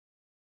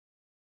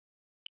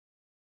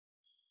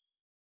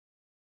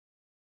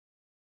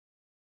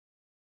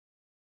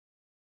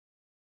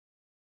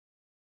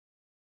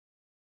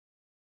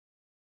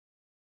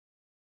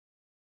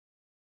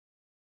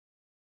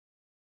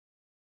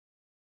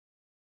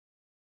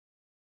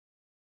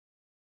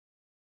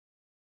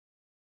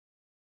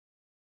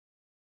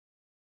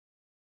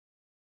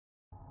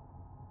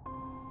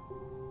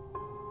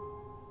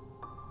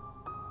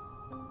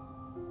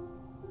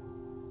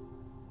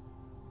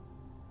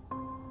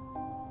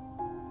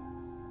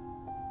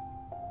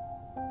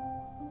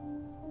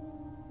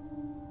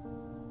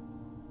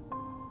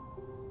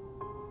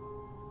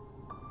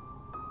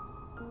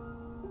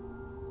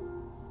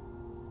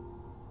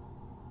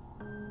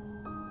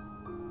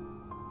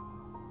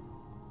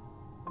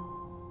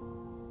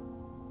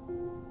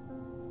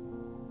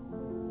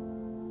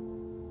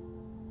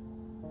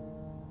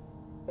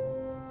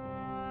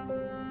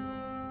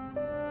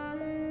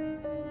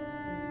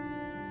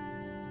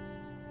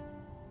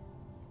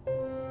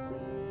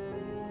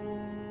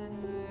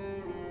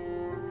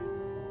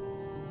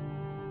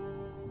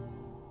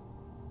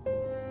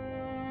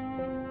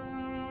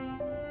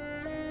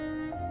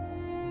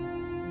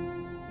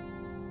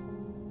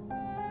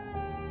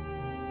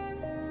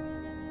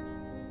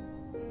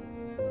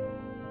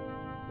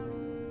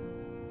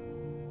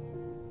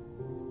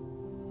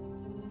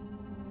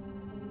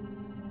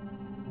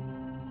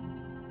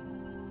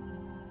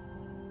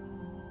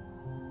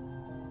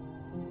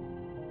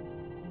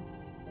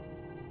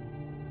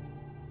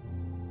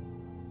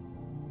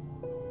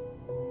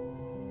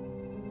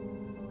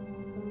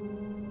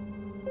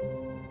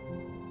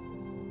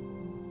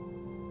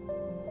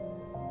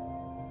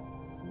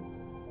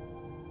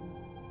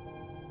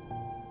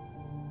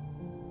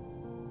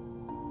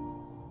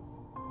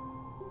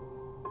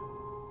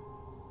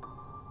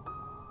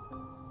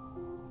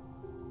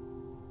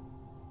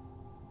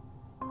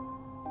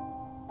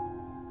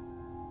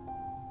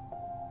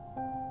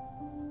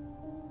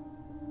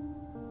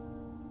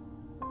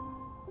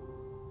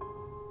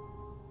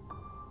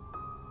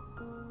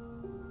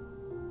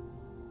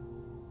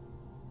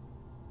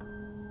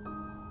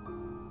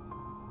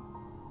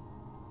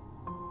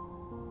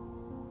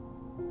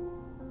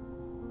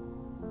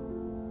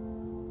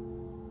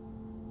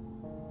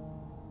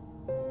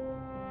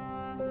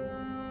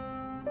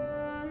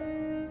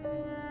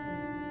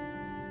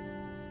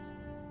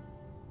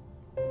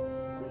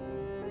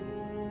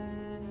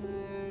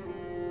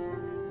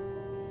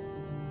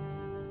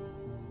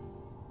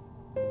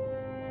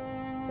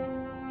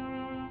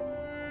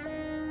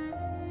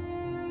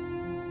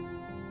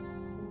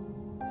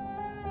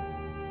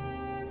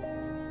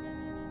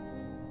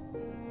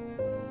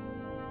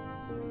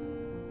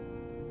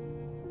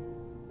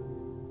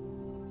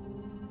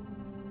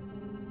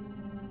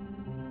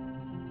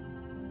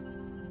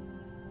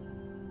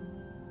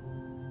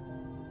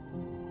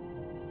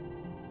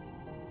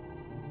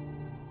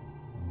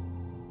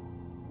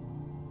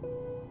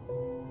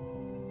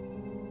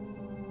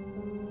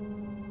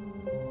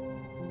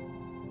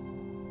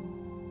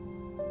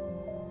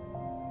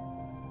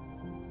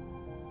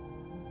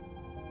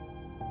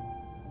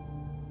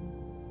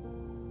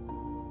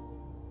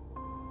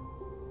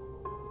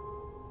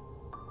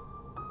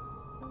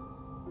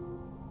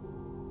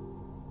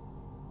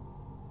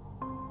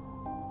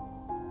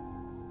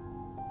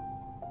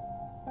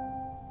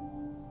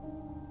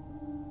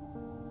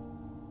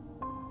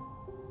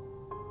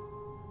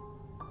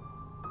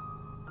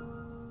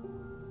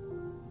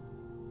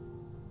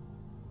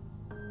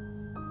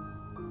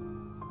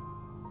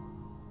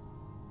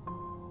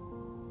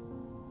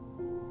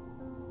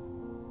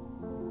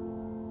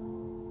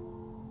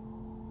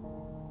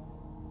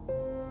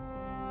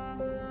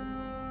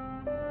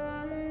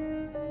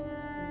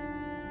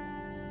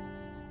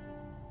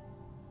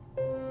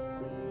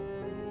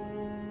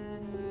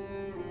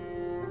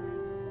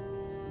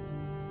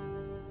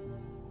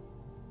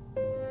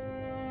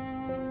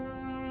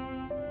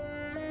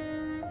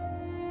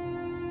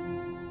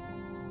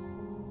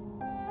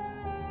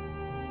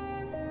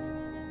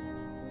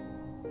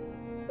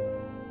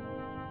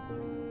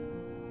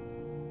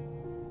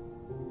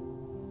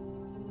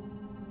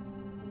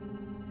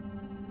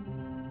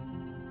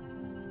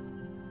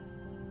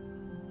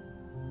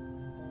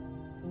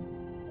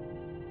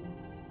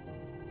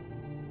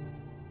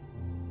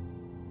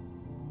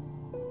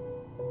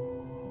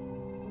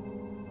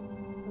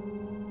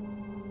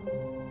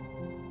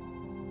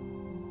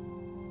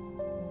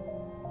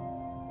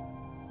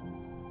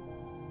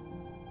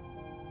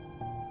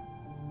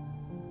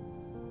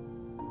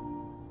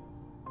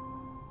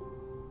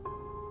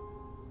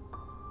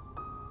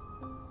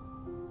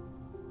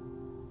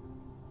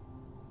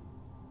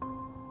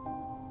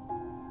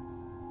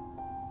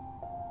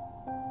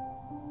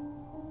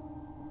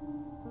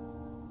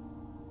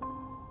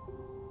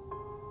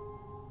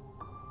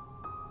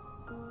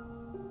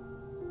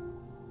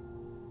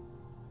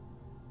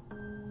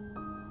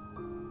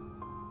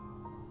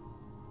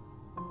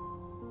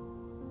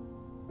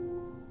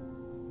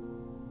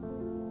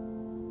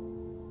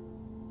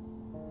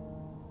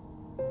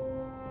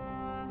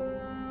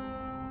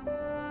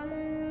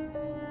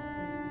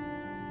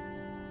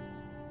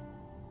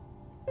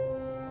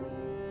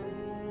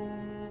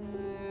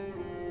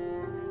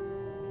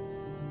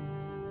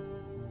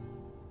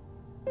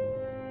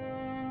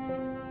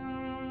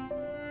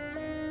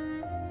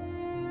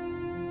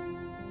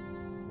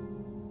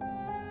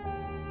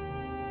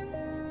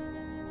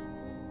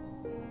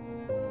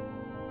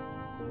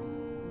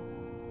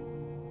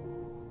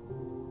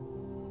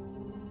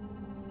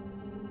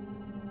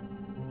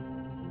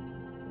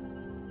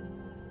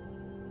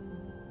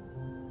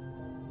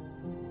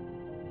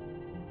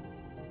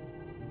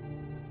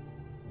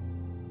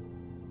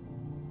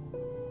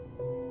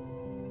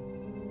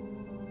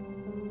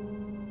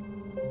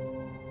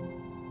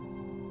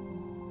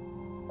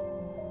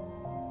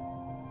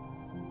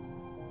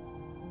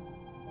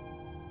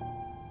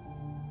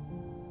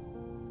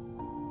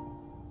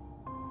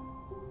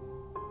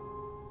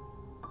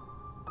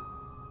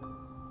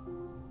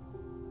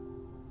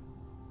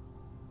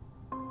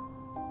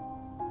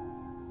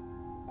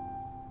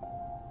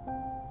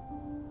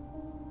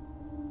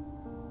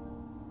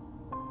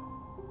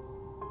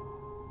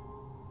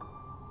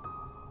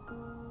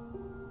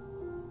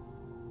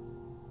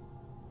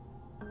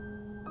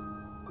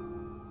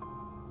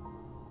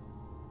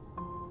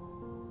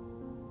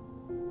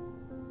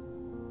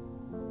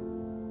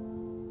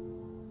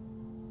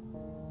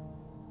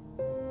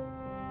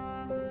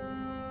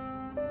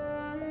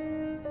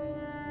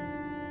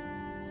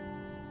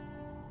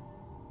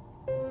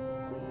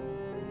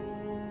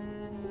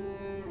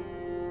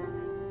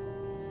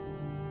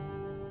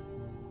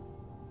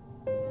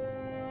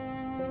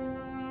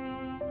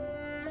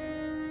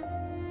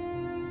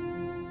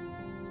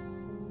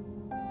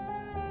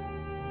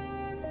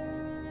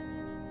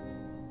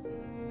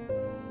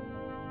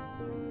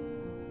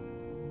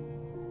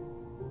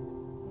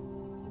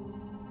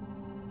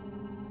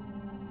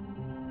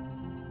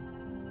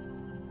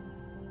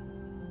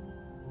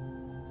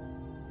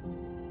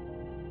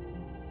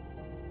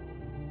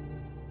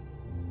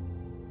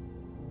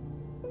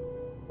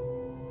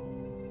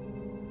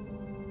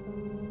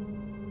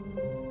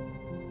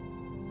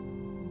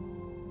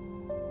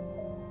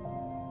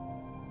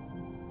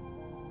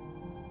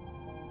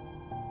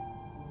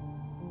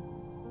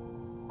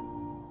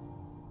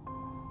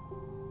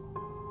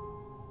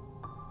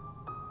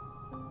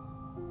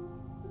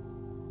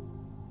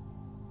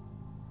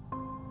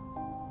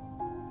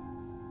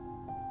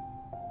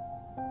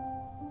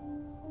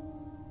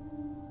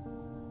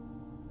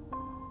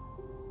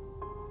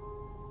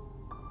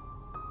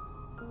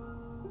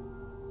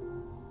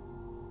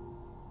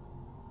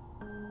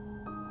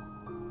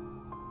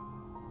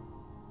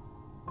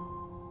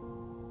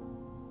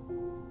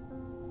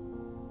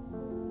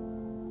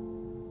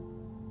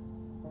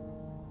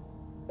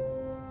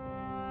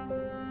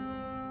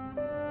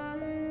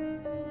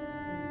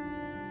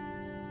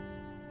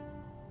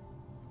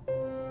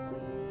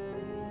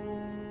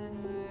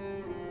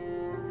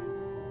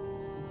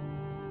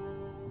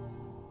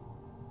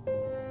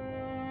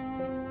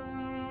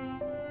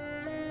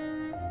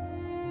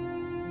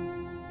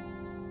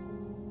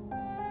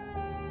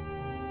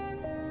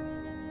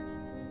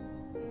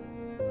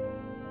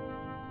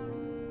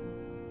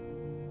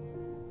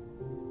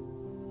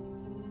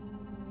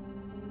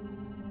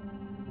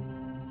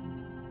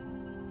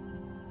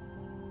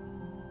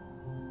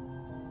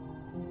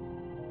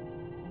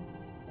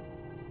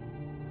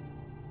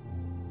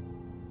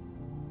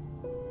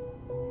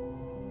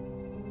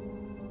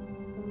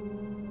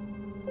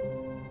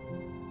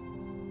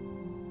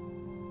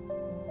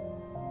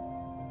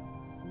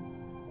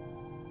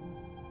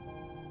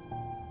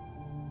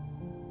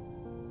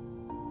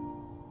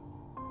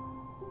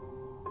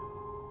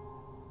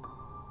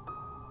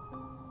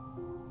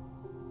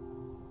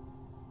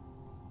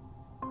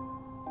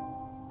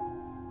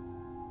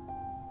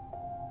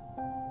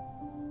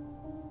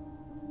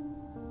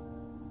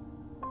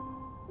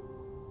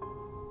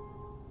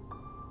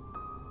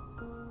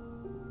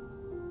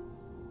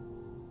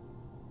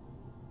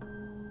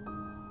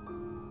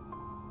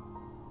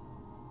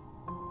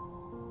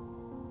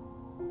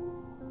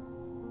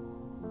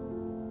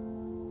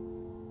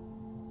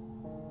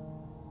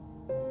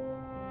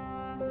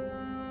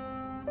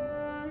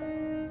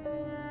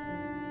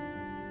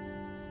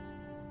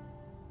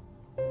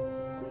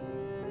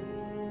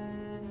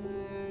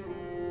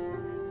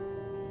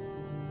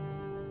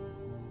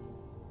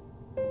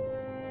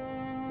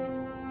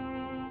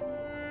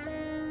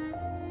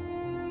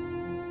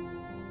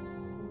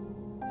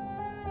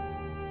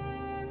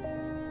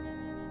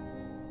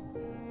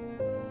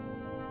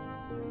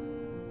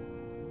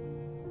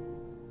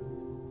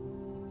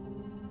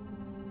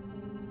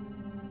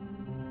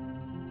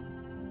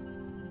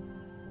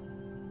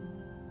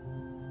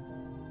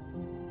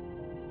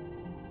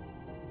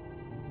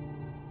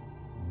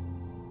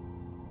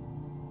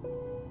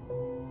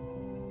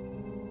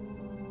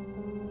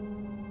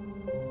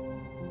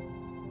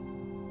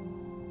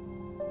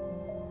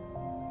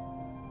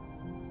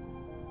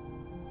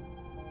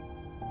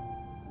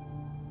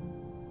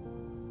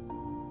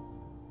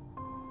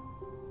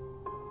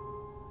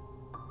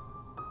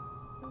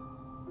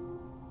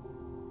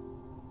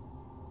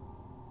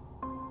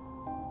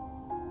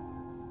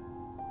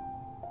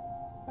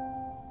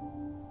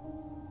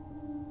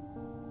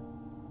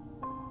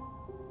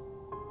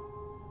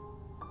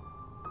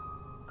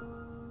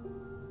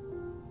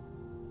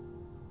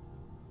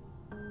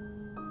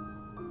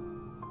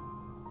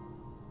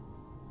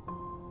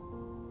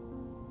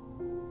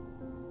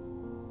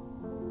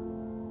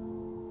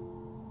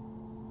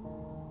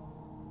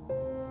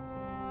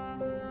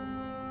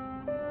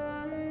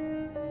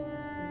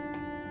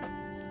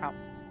Ow.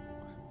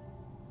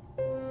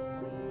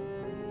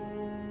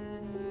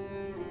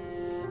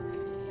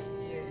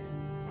 Yeah.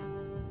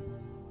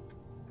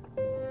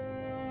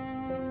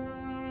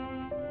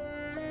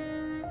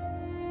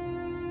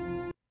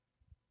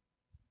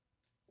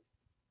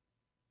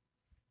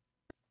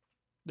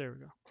 There we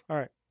go. All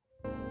right.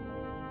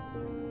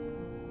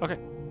 Okay.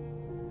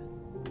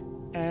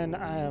 And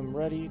I am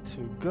ready to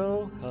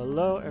go.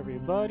 Hello,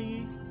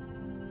 everybody.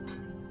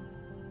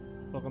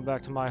 Welcome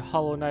back to my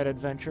Hollow Knight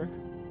adventure.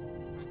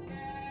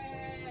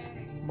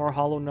 Yay! More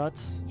Hollow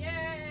Nuts.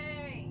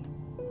 Yay!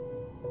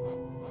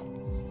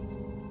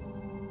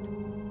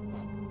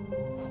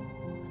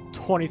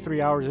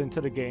 23 hours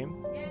into the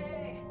game.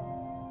 Yay!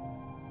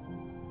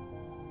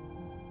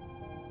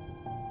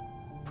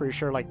 Pretty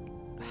sure like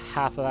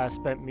half of that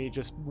spent me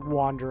just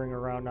wandering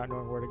around, not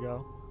knowing where to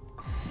go.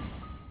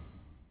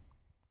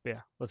 But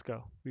yeah, let's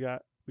go. We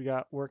got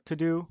work to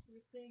do.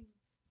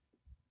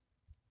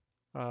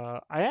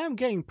 I am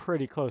getting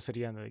pretty close to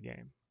the end of the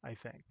game, I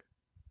think.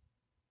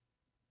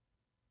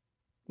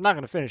 I'm not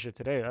gonna finish it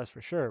today, that's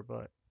for sure,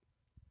 but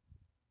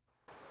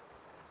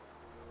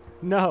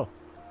no.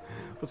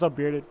 What's up,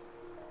 Bearded?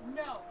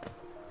 No.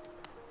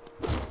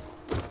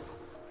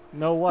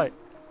 No what?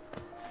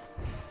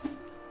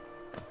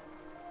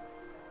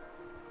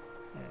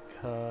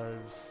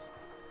 Because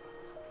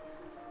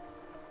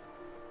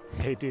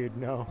hey dude,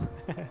 no.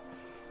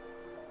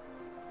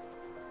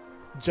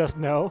 Just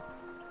no?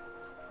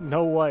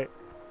 No what?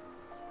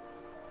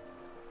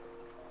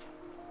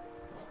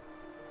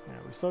 Yeah,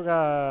 we still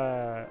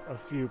got a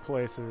few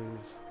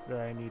places that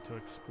I need to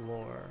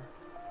explore.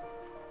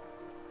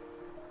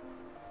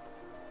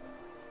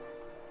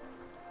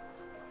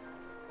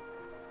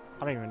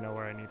 I don't even know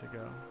where I need to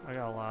go. I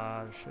got a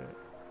lot of shit.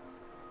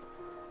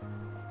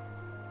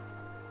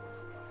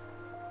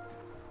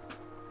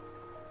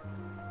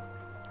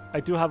 I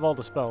do have all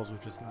the spells,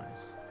 which is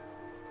nice.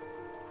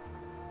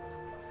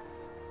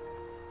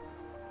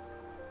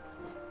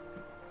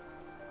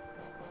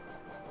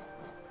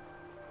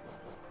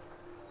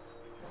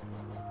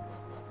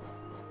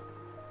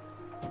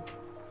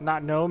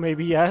 Not no,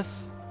 maybe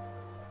yes.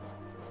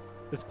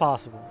 It's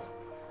possible.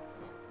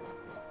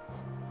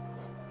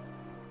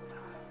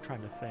 I'm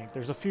trying to think.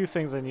 There's a few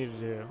things I need to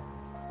do.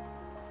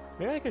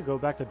 Maybe I could go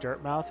back to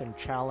Dirtmouth and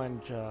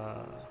challenge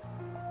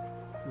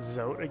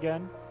Zote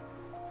again.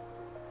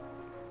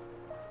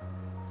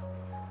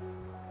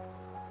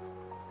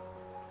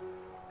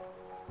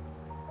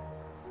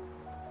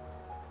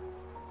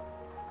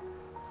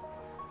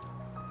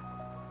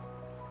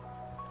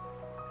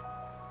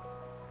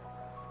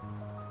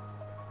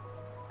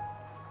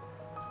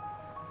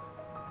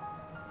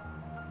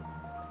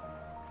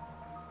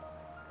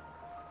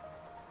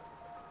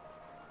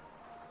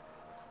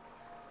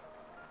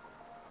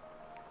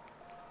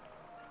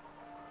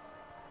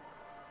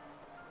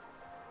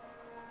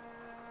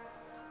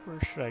 Where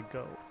should I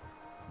go?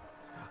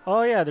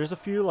 Oh yeah, there's a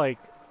few like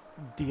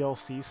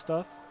DLC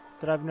stuff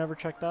that I've never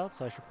checked out,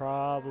 so I should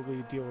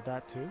probably deal with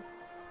that too.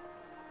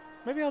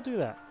 Maybe I'll do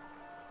that.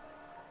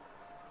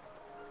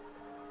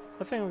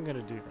 I think I'm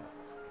gonna do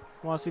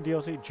that. Want to see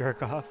DLC?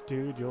 Jerk off,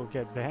 dude. You'll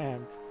get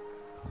banned.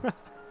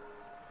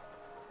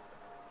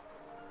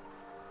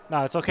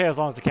 Nah, it's okay as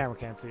long as the camera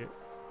can't see it.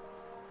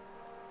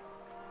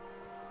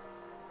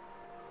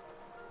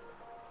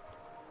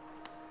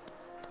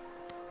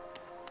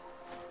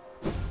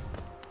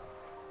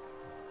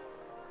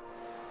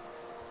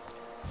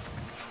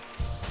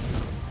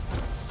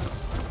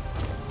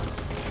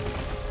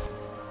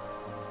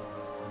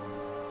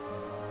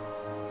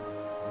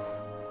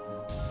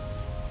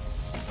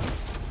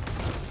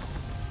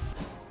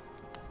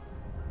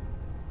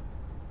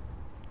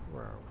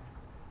 Where are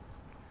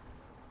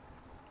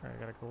we? Alright, I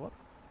gotta go up.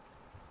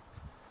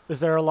 Is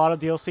there a lot of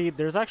DLC?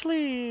 There's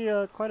actually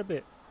quite a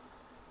bit.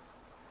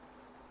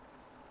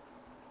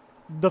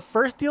 The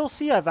first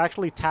DLC I've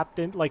actually tapped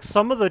in, like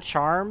some of the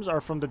charms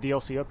are from the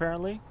DLC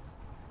apparently.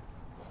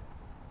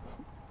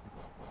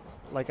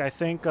 Like I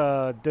think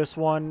this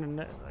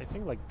one, I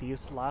think like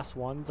these last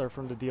ones are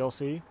from the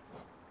DLC.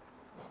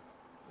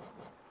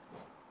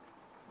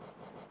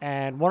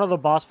 And one of the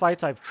boss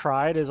fights I've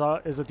tried is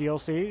a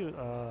DLC.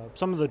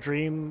 Some of the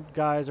Dream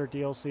guys are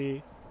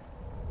DLC.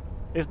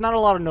 It's not a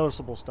lot of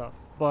noticeable stuff,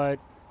 but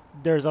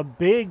there's a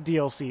big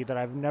DLC that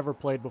I've never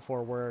played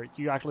before where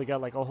you actually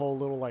get like a whole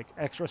little like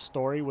extra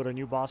story with a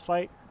new boss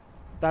fight.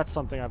 That's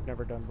something I've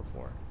never done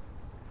before.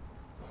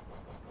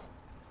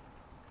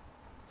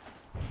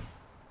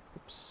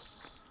 Oops.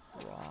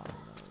 Wrong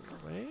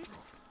way.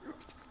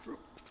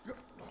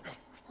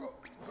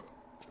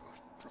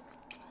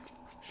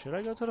 Should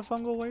I go to the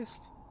fungal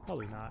waste?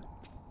 Probably not.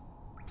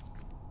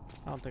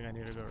 I don't think I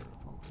need to go to the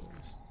fungal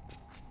waste.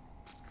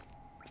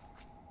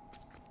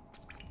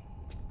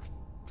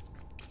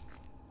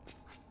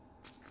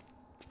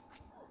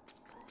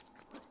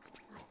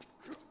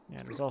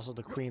 Yeah, there's also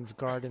the Queen's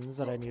Gardens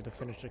that I need to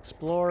finish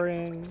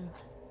exploring.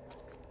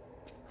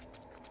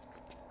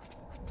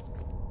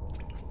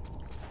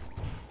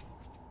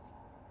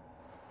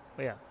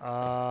 But yeah,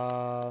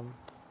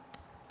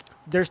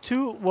 there's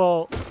two.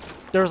 Well,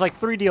 there's like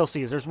 3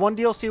 DLCs. There's one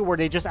DLC where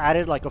they just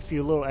added like a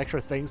few little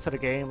extra things to the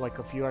game, like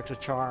a few extra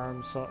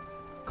charms, a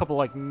couple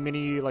like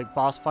mini like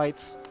boss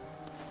fights.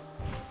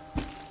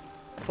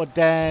 But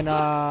then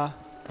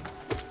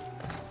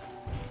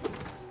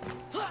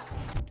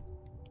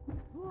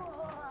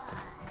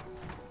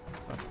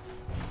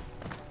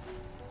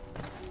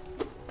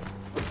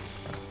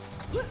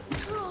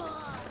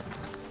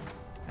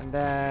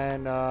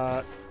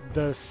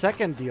the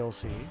second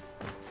DLC,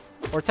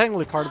 or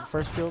technically part of the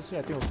first DLC,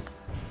 I think it was.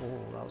 Oh,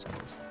 that was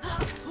close.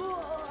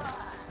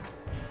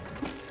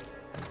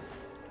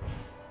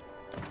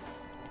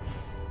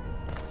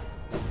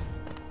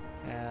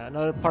 And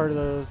another part of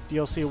the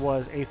DLC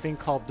was a thing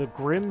called the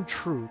Grim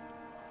Truth,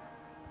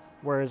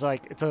 where it's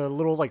like it's a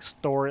little like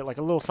story, like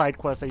a little side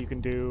quest that you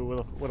can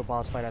do with a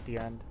boss fight at the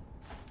end.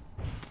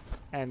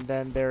 And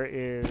then there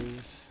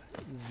is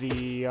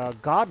the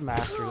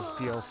Godmasters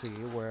DLC,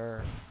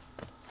 where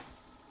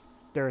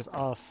there's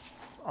a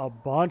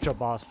bunch of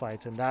boss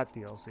fights in that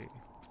DLC.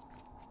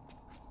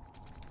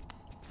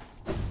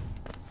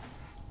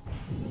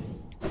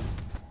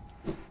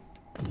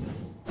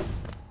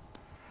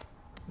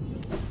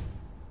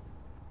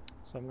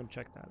 So I'm gonna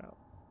check that out.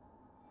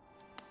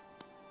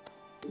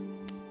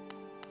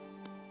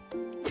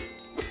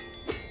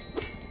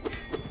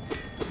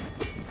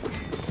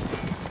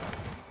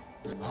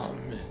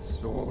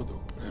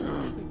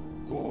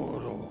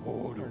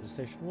 Where's the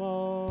station?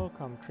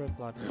 Welcome, trip,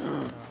 blah, blah,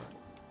 blah.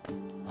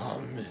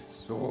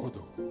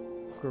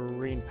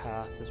 Green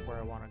path is where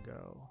I want to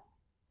go.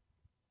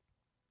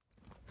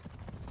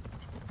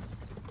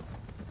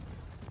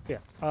 Yeah,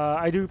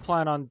 I do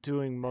plan on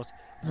doing most.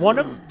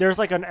 There's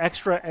like an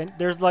extra, and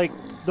there's like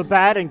the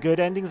bad and good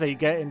endings that you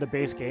get in the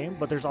base game,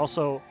 but there's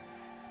also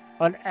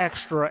an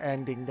extra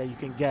ending that you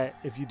can get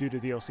if you do the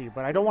DLC.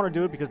 But I don't want to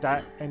do it because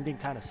that ending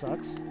kind of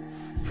sucks.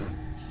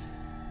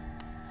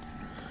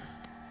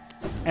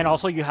 And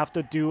also you have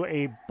to do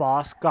a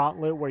boss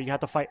gauntlet where you have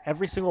to fight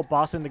every single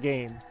boss in the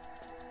game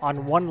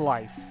on 1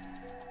 life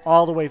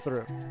all the way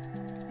through.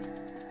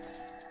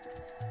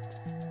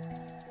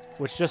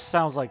 Which just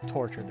sounds like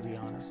torture, to be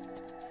honest.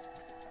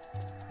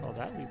 Oh,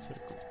 that leads to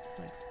the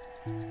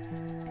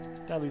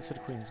that leads to the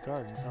Queen's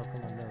Gardens. How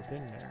come I've never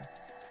been there?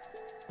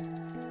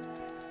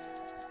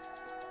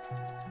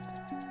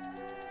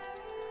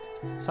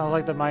 Sounds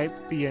like there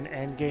might be an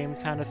end game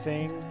kind of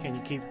thing. Can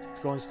you keep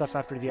going stuff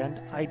after the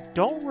end? I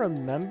don't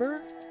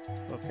remember.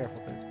 Oh,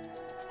 careful, dude.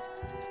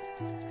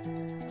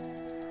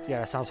 Yeah,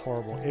 that sounds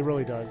horrible. It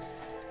really does.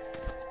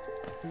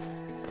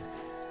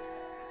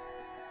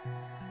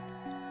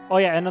 Oh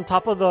yeah, and on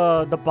top of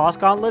the boss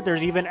gauntlet,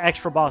 there's even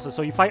extra bosses.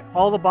 So you fight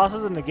all the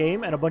bosses in the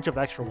game and a bunch of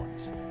extra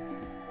ones.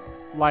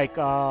 Like,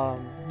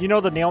 you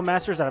know the Nail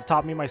Masters that have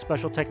taught me my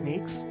special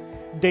techniques?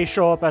 They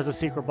show up as a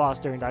secret boss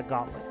during that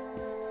gauntlet.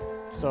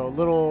 So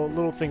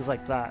little things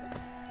like that.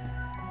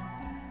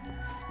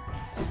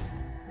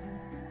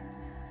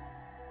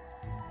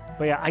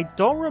 But yeah, I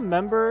don't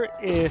remember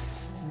if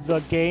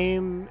the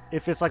game,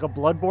 if it's like a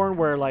Bloodborne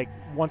where like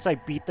once I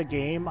beat the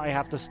game, I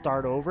have to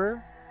start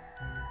over.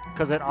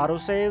 Because it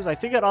autosaves. I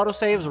think it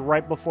autosaves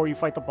right before you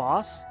fight the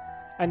boss.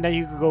 And then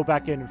you can go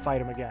back in and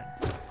fight him again.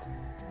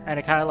 And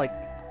it kind of like,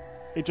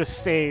 it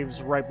just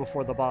saves right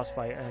before the boss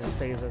fight and it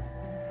stays as,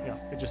 yeah,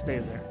 it just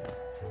stays there.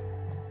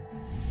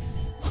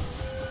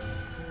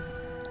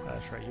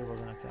 That's right, here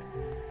wasn't a thing.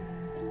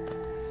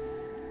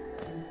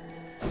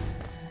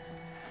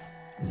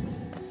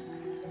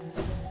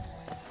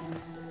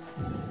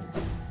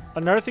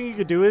 Another thing you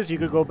could do is you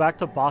could go back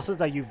to bosses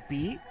that you've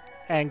beat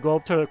and go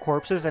up to the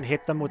corpses and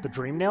hit them with the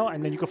Dream Nail,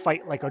 and then you could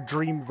fight like a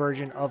dream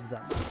version of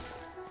them.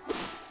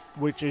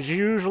 Which is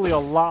usually a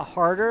lot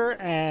harder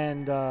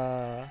and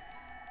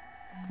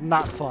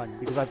not fun,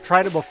 because I've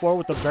tried it before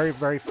with the very,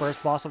 very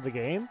first boss of the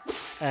game,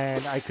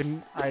 and I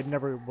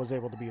never was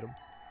able to beat him.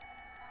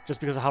 Just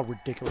because of how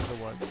ridiculous it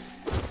was.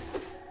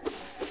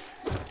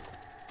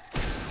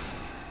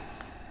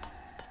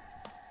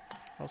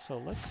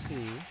 Also, let's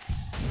see.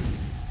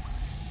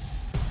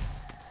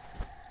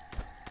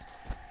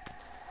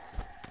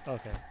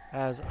 Okay,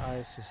 as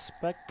I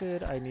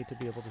suspected, I need to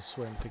be able to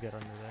swim to get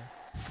under there.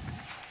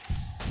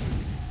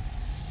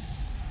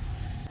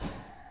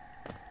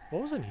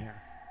 What was in here?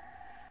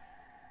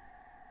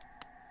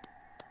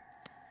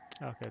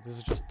 Okay, this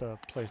is just the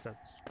place that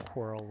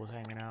Quirrell was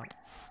hanging out.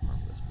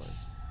 Remember this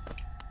place.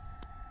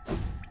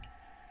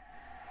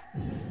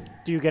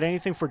 Do you get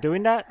anything for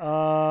doing that?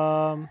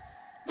 I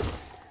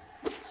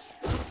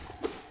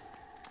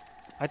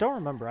don't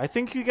remember. I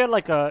think you get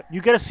like a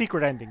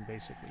secret ending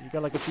basically. You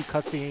get like a few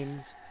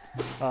cutscenes.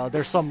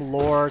 There's some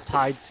lore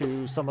tied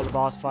to some of the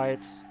boss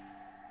fights.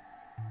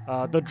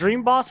 The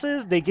dream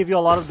bosses, they give you a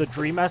lot of the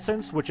dream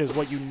essence, which is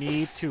what you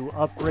need to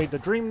upgrade the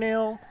Dream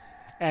Nail.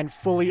 And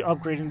fully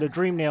upgrading the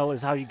Dream Nail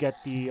is how you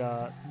get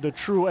the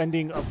true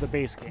ending of the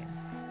base game.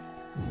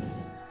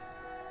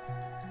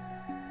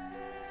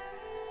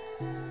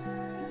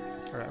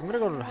 Alright, I'm gonna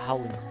go to the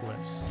Howling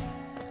Cliffs.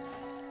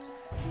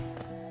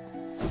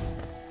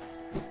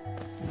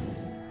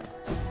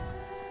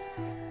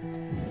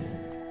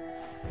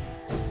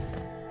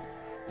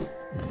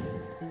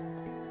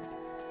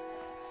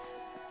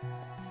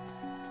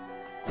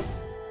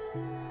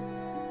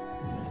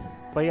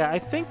 But yeah, I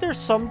think there's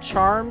some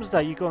charms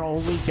that you can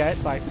only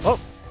get by... Oh!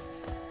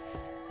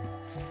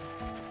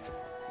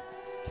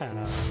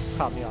 Kinda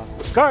caught me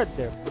off guard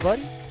there,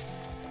 buddy.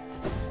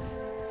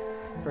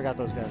 Forgot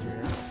those guys were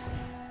here.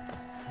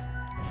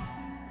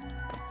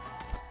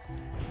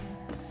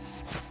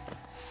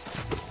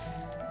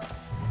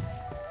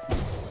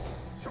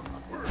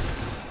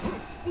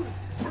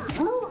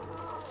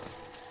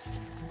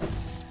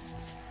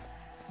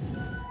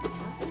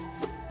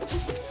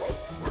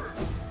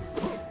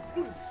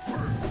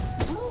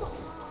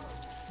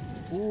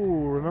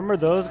 Ooh, remember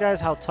those guys,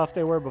 how tough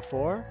they were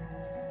before?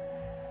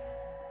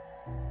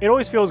 It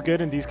always feels good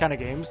in these kind of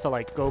games to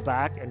like go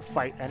back and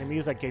fight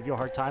enemies that gave you a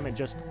hard time and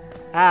just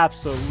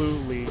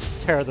absolutely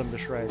tear them to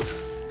shreds.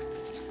 Ooh,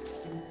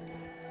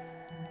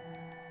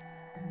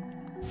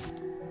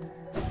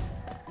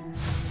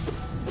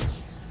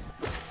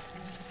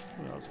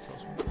 that was a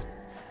close one.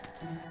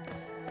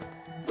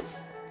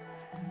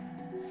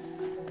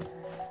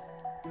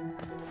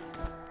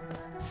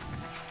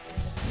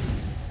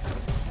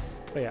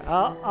 But yeah,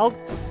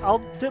 I'll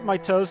dip my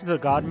toes into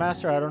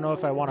Godmaster. I don't know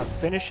if I want to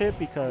finish it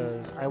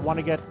because I want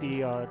to get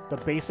the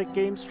basic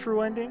game's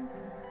true ending.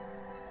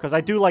 Because I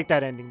do like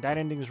that ending. That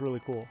ending is really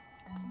cool.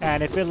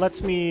 And if it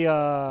lets me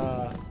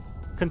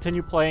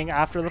continue playing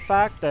after the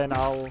fact, then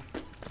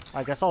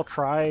I guess I'll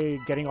try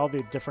getting all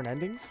the different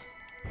endings.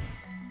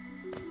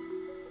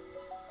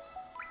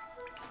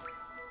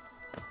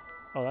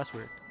 Oh, that's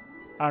weird.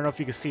 I don't know if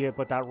you can see it,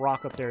 but that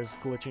rock up there is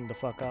glitching the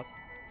fuck up.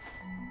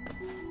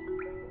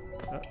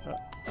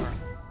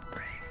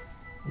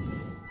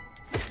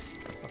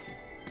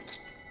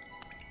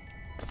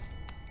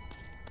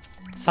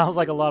 Sounds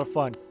like a lot of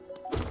fun.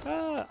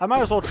 I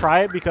might as well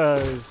try it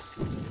because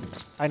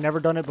I never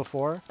done it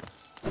before.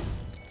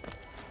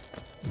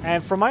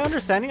 And from my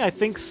understanding, I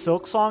think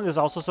Silksong is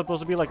also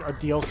supposed to be like a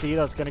DLC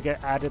that's gonna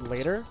get added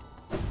later.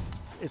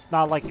 It's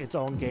not like its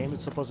own game.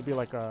 It's supposed to be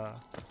like a,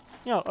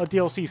 you know, a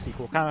DLC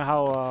sequel, kind of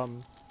how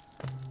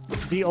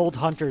the Old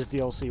Hunters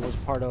DLC was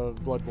part of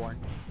Bloodborne.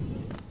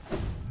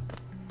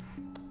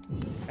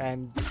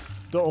 And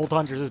the Old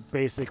Hunters is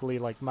basically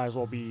like might as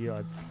well be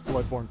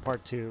Bloodborne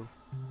Part 2,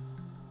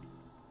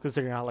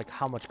 considering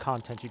how much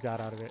content you got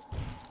out of it.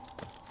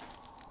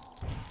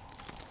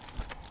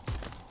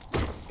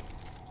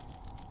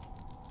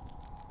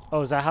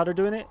 Oh, is that how they're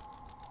doing it?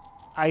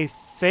 I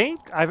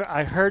think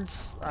I heard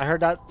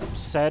that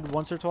said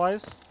once or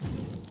twice.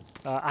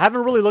 I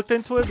haven't really looked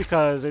into it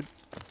because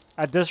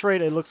at this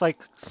rate it looks like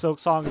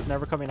Silksong is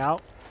never coming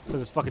out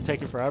because it's fucking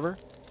taking forever.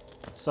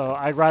 So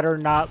I'd rather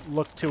not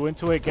look too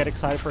into it, get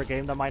excited for a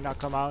game that might not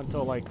come out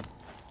until like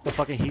the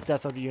fucking heat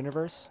death of the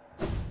universe.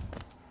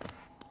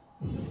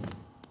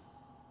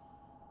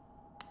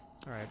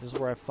 Alright, this is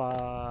where I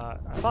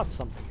fought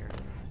something here,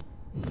 didn't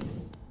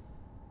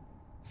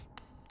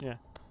I? Yeah.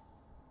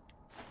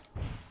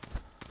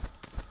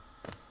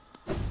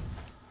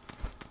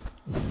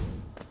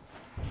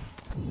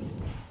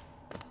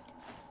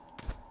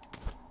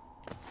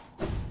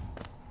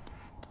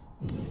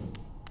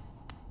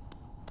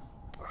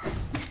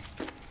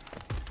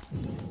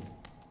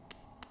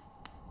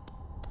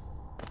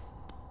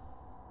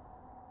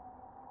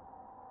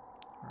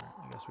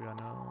 We got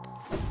no.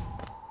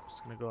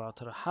 Just gonna go out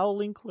to the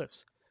Howling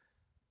Cliffs.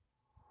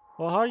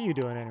 Well, how are you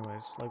doing,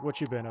 anyways? Like, what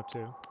you been up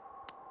to?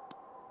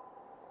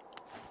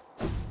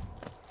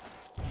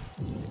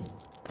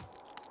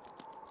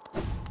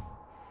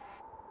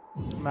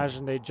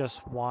 Imagine they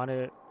just want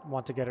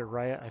to get it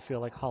right. I feel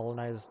like Hollow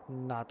Knight is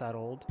not that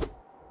old.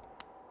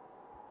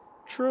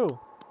 True.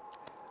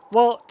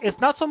 Well, it's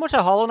not so much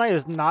that Hollow Knight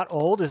is not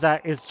old, is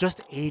that it's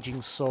just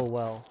aging so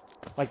well.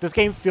 Like, this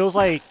game feels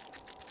like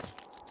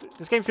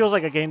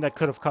a game that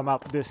could have come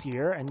out this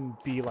year and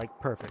be like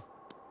perfect.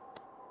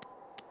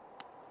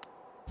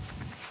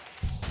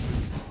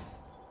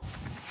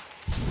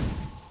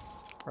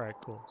 Alright,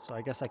 cool. So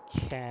I guess I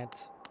can't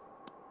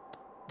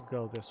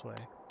go this way.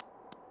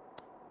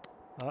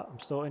 I'm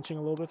still inching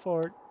a little bit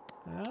forward.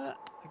 I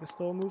can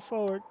still move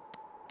forward.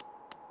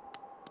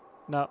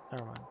 No,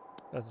 never mind.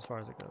 That's as far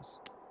as it goes.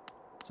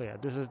 So yeah,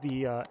 this is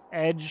the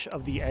edge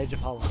of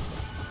Hollow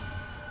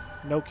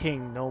Knight. No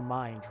king, no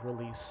mind.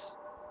 Release.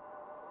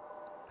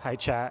 Hi,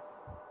 chat.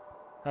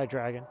 Hi,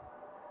 dragon.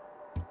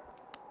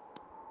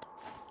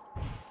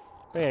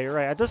 But yeah, you're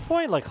right. At this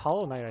point, like,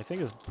 Hollow Knight, I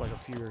think, is like a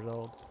few years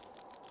old.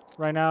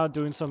 Right now,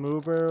 doing some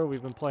Uber.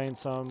 We've been playing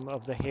some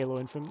of the Halo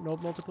Infinite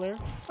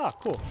multiplayer. Ah,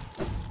 cool.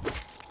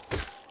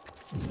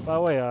 By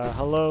the way,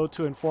 hello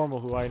to Informal,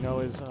 who I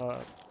know is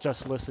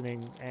just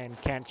listening and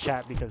can't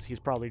chat because he's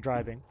probably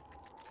driving.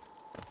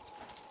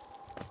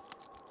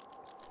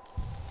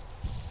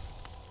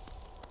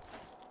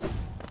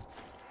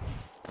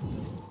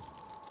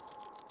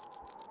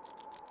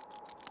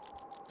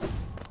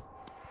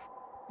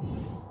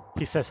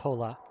 He says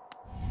hola.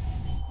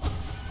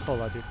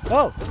 Hola, dude.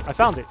 Oh, I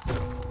found it.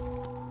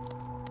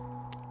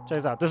 Check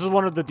this out. This is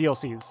one of the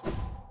DLCs.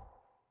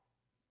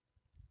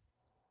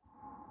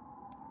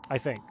 I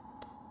think.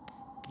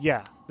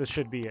 Yeah, this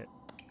should be it.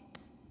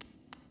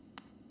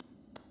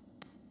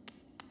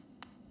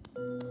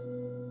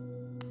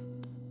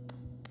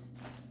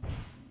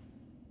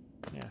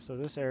 so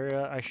this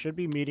area, I should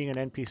be meeting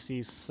an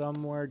NPC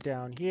somewhere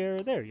down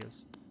here. There he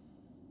is.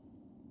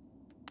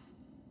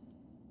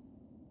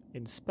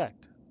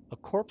 Inspect. A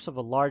corpse of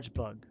a large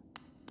bug.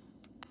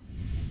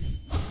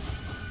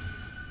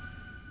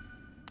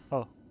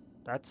 Oh,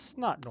 that's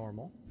not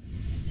normal.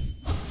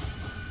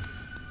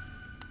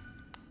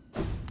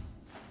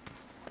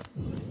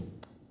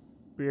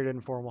 Bearded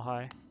informal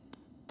high.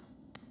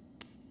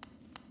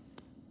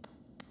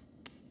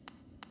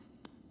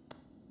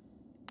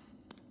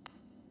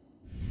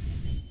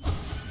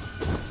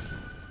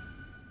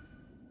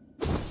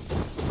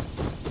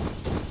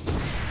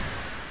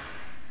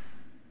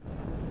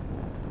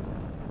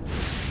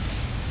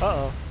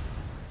 Uh-oh.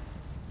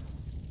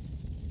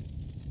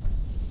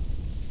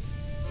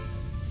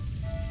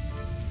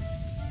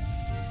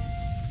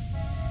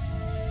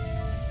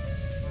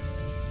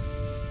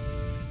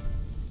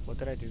 What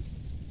did I do?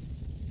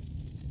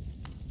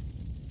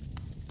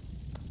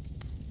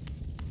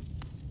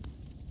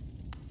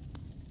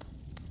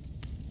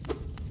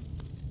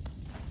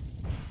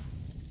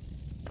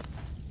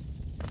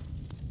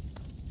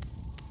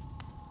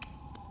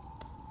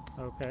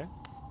 Okay.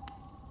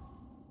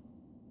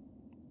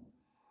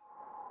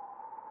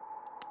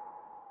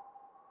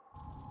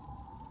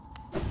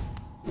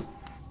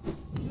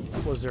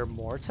 Was there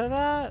more to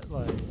that?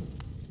 Like...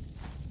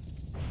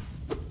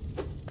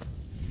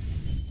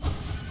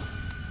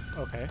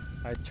 Okay.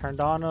 I turned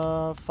on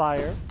a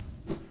fire.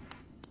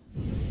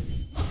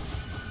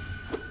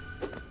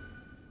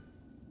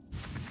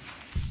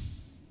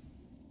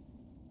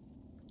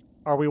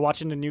 Are we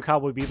watching the new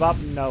Cowboy Bebop?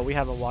 No, we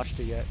haven't watched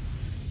it yet.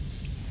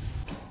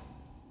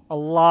 A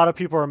lot of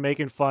people are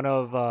making fun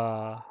of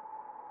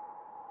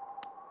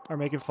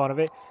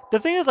it. The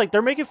thing is, like,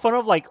 they're making fun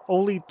of like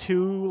only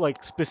 2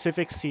 like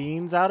specific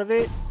scenes out of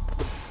it.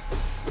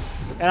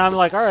 And I'm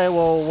like, all right,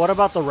 well, what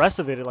about the rest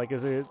of it? Like,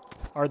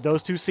 are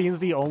those 2 scenes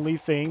the only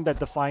thing that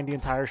define the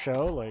entire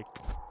show? Like,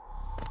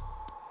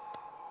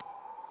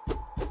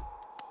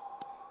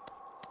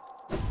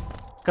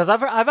 because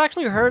I've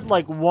actually heard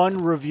like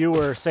one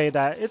reviewer say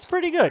that it's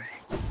pretty good.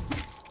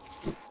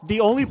 The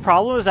only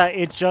problem is that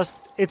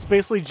it's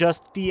basically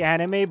just the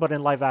anime but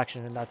in live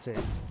action, and that's it.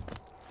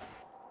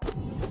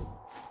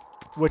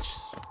 Which,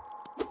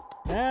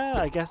 yeah,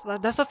 I guess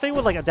that's the thing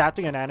with like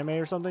adapting an anime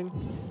or something.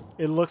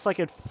 It looks like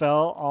it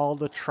fell all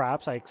the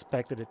traps I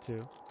expected it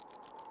to.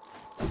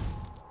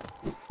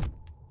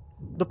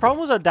 The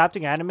problem with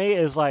adapting anime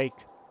is like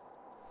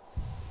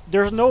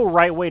there's no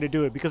right way to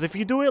do it, because if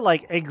you do it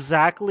like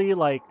exactly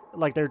like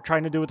they're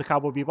trying to do with the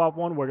Cowboy Bebop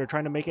one, where they're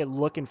trying to make it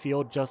look and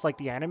feel just like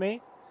the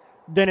anime,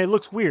 then it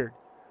looks weird,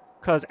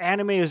 because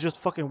anime is just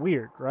fucking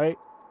weird, right?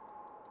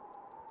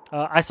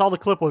 I saw the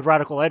clip with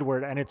Radical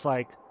Edward, and it's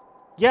like,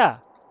 yeah,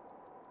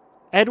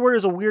 Edward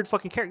is a weird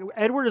fucking character.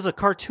 Edward is a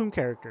cartoon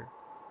character.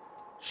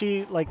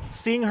 She, like,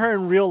 seeing her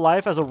in real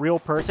life as a real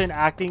person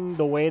acting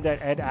the way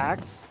that Ed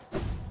acts,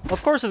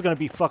 of course is going to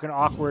be fucking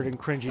awkward and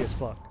cringy as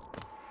fuck.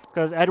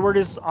 Because Edward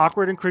is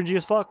awkward and cringy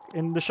as fuck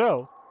in the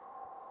show.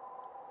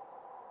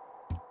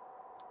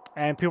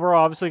 And people are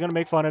obviously going to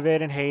make fun of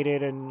it and hate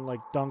it and, like,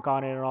 dunk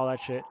on it and all that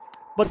shit.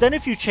 But then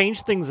if you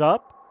change things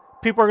up,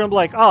 people are going to be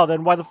like, oh,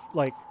 then why the...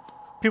 like,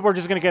 people are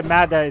just going to get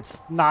mad that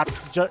it's not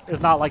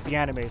like the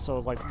anime. So,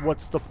 like,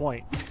 what's the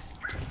point?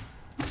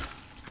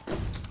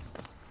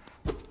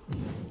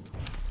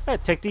 Yeah,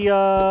 take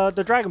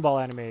the Dragon Ball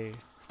anime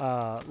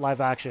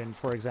live action,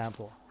 for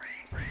example.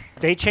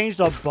 They changed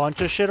a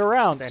bunch of shit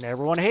around, and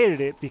everyone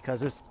hated it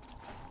because it's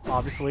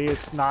obviously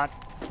it's not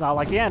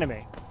like the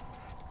anime.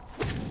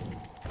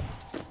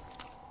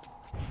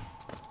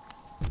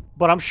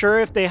 But I'm sure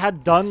if they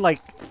had done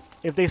like,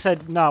 if they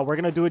said no, we're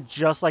gonna do it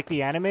just like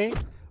the anime,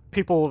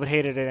 people would have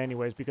hated it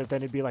anyways, because then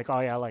it'd be like,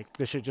 oh yeah, like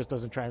this shit just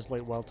doesn't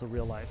translate well to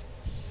real life.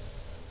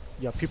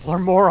 Yeah, people are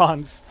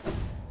morons.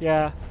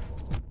 Yeah.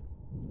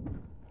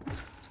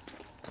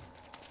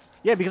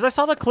 Yeah, because I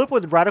saw the clip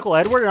with Radical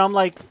Edward, and I'm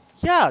like,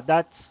 yeah,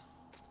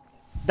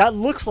 that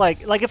looks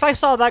like if I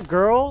saw that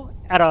girl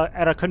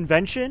at a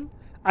convention,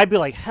 I'd be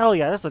like, hell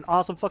yeah, that's an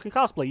awesome fucking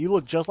cosplay. You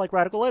look just like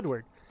Radical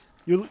Edward.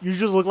 You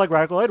just look like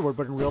Radical Edward,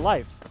 but in real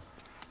life.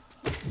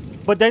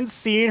 But then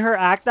seeing her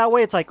act that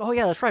way, it's like, oh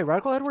yeah, that's right.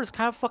 Radical Edward is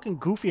kind of fucking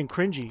goofy and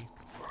cringy.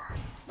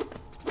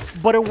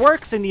 But it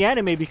works in the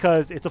anime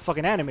because it's a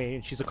fucking anime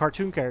and she's a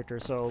cartoon character,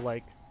 so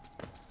like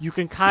you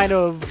can kind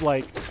of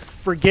like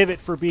forgive it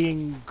for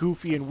being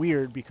goofy and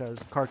weird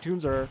because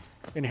cartoons are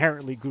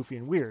inherently goofy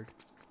and weird.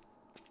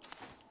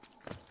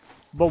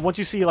 But once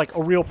you see like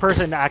a real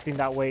person acting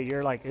that way,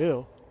 you're like,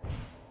 ew.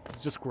 It's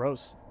just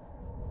gross.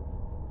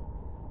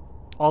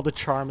 All the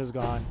charm is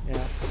gone,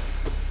 yeah.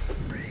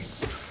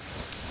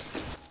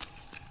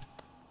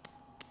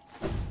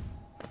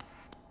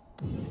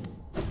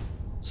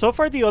 So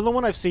far, the other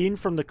one I've seen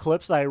from the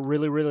clips that I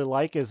really, really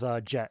like is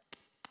Jet.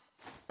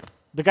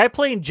 The guy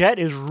playing Jet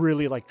is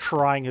really, like,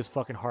 trying his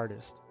fucking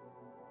hardest.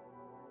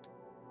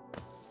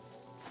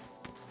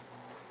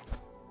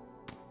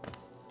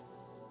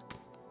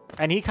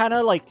 And he kind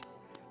of, like...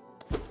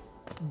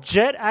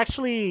 Jet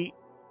actually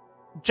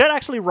Jet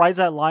actually rides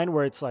that line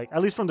where it's like,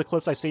 at least from the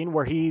clips I've seen,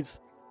 where he's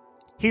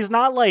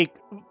not like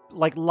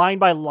line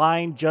by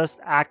line just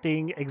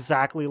acting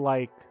exactly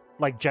like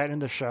Jet in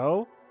the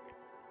show,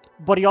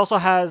 but he also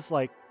has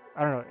like,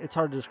 I don't know, it's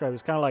hard to describe.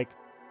 It's kind of like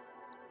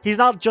he's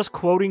not just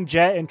quoting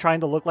Jet and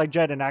trying to look like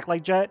Jet and act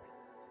like Jet,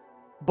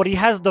 but he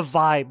has the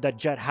vibe that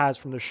Jet has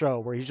from the show,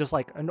 where he's just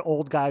like an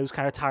old guy who's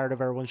kind of tired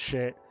of everyone's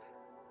shit,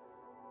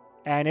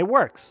 and it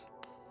works.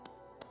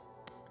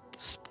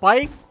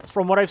 Spike,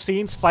 from what I've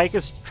seen, Spike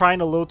is trying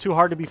a little too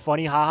hard to be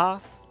funny, haha.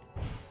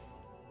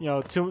 You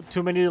know,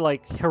 too many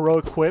like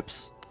heroic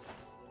quips,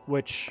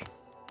 which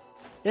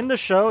in the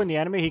show, in the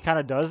anime, he kind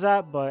of does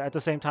that, but at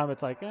the same time,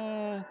 it's like,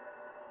 it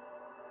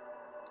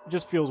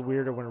just feels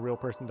weirder when a real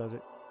person does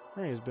it.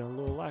 Hey, he's been a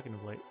little lacking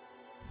of late.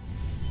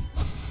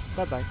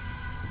 Bye bye.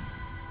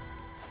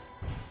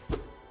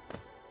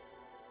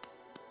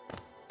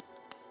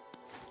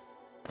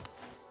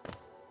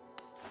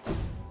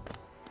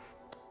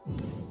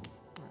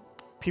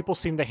 People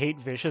seem to hate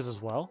Vicious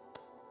as well.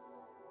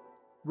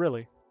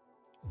 Really?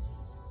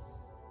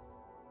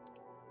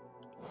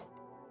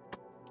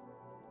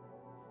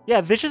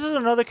 Yeah, Vicious is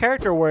another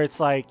character where it's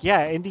like,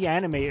 yeah, in the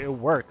anime it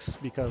works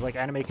because like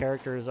anime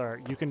characters are,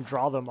 you can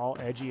draw them all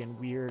edgy and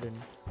weird and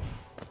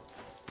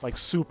like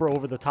super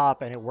over the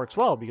top, and it works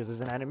well because it's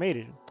an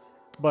animation.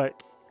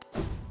 But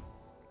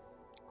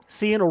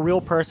seeing a real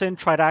person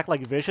try to act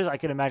like Vicious, I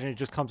can imagine it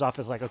just comes off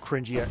as like a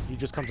cringy. He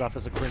just comes off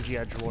as a cringy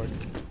edgelord.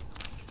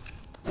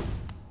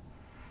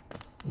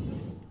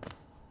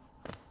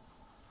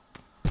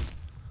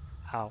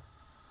 How?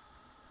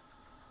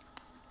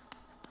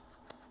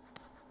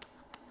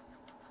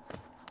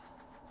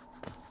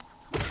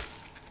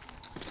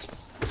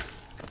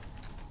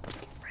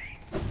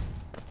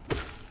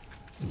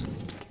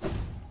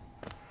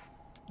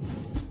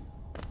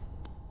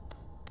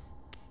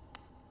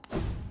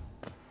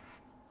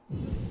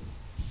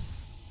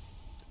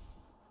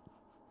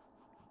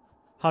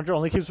 Hunter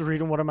only keeps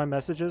reading one of my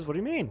messages? What do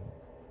you mean?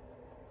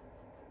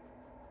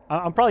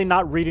 I'm probably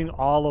not reading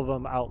all of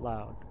them out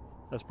loud.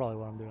 That's probably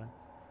what I'm doing.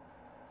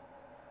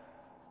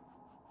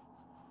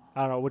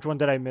 I don't know. Which one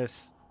did I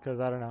miss? Because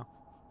I don't know.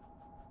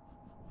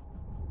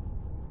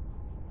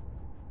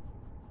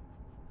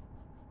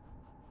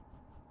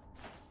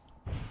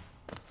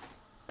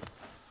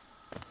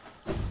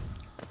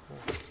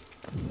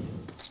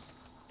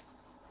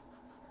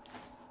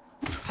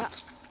 Ha!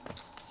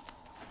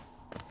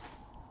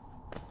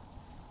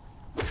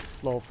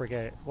 Lol,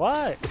 forget.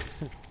 What?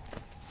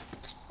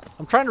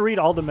 I'm trying to read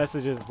all the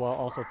messages while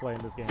also playing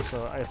this game.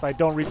 So if I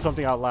don't read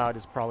something out loud,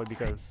 it's probably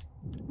because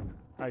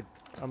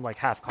I'm like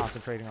half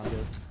concentrating on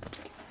this.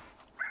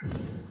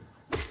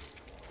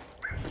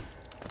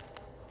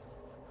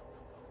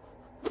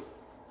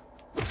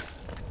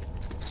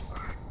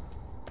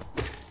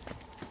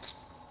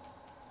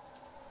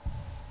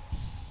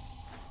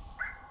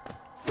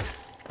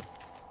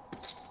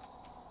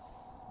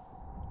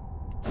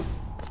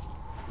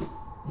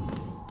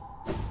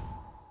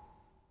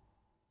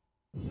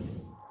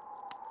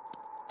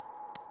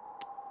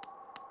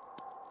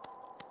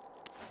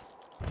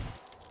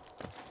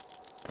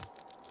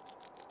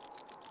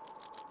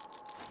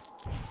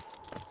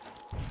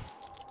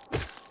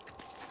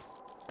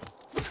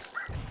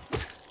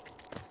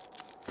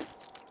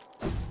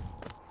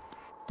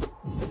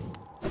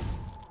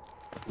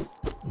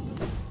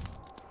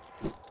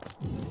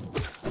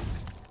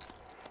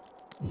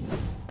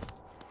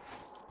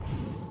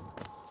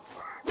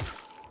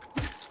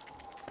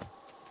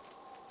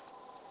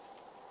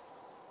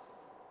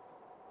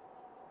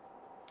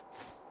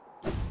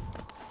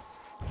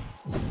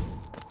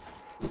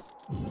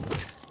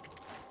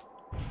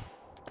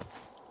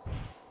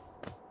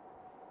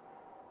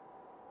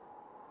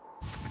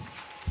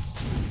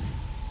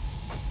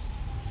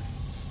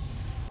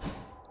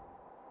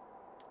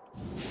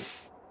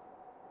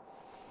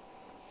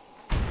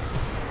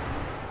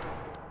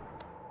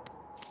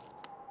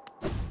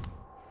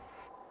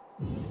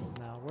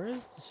 Now,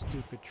 where's the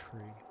stupid tree?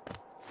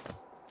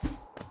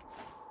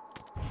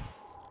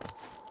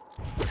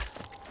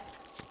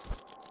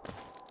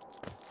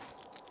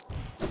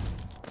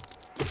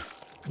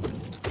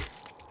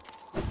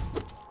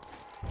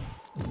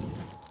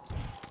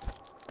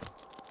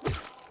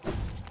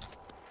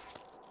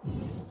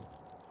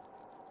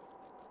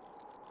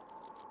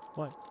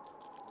 What?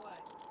 What?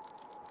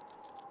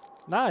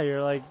 Nah,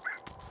 you're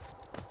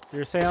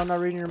saying I'm not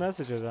reading your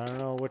messages. I don't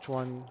know which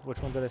one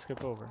did I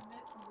skip over? I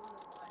missed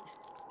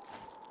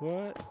more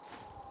than one. What?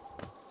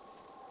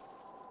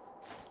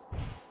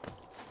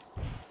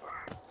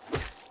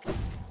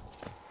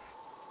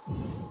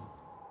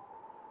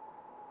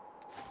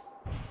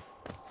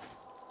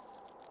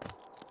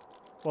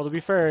 Well, to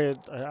be fair,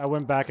 I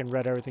went back and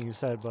read everything you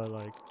said, but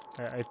like,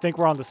 I think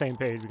we're on the same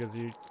page because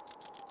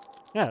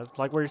yeah, it's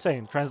like what you're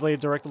saying. Translated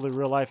directly to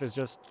real life is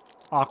just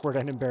awkward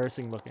and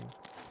embarrassing looking,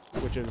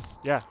 which is,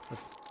 yeah,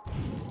 that's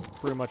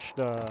pretty much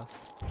the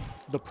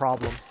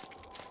problem.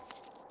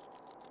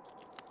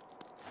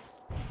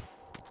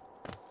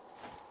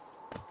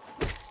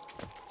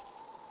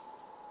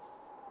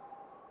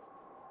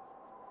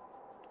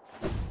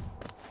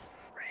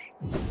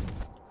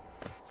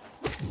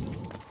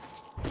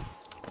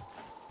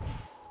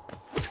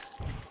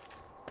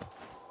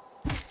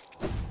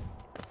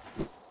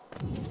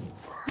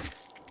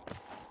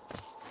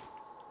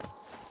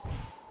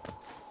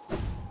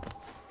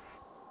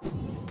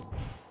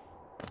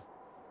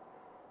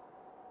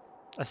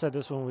 I said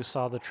this when we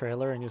saw the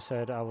trailer, and you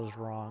said I was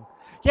wrong.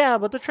 Yeah,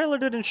 but the trailer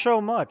didn't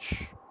show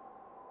much.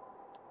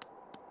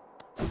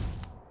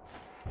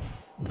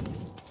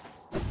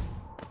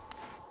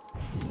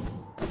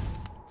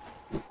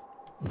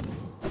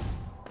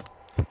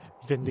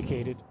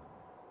 Vindicated.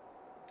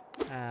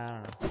 I don't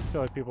know. I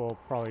feel like people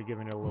are probably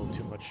giving it a little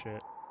too much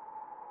shit.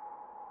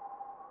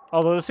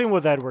 Although the scene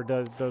with Edward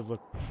does look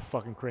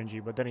fucking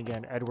cringy, but then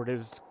again, Edward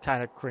is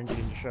kind of cringy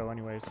in the show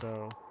anyway,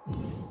 so...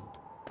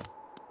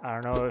 I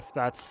don't know if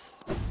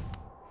that's...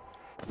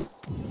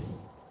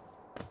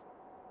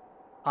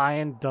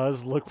 Ian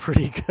does look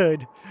pretty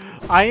good.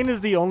 Ian is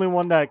the only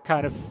one that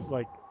kind of,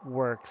 like,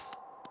 works.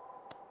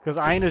 Because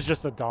Ian is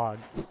just a dog.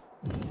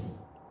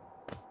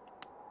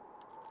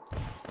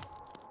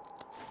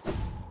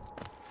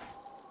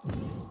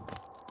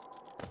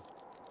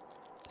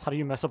 How do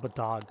you mess up a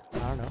dog? I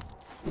don't know.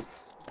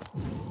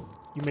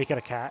 You make it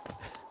a cat?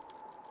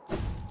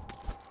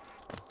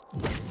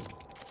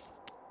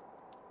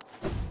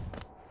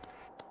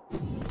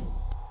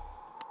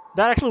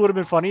 That actually would have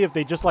been funny if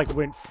they just like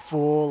went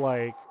full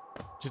like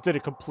just did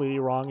it completely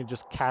wrong and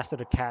just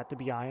casted a cat to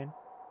be Ian.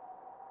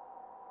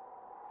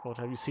 Well,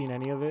 have you seen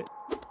any of it?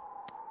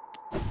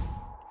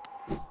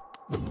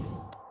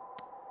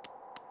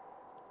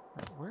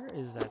 Where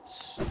is that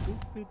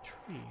stupid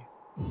tree?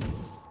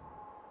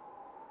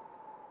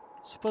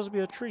 It's supposed to be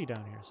a tree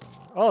down here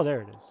somewhere. Oh,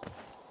 there it is.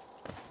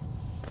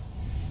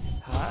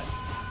 Hi.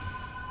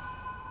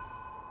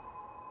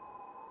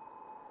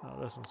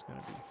 Oh, this one's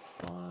gonna be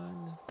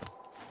fun.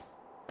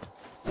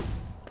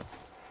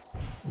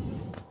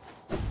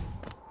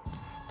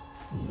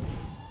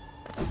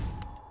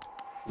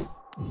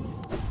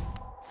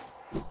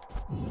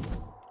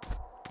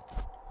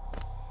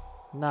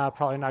 Nah,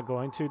 probably not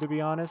going to be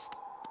honest.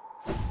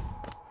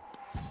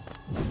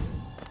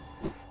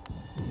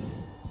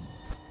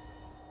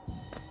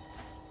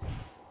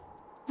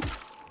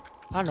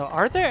 I don't know.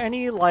 Are there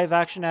any live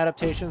action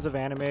adaptations of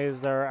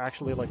animes that are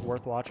actually like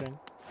worth watching?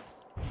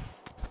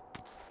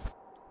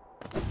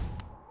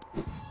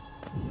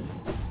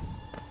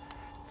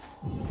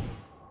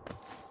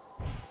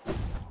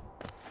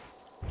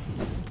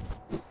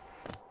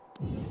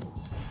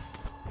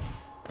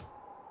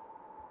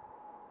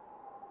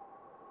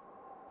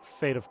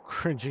 Fate of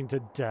cringing to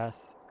death.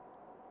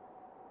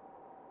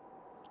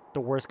 The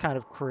worst kind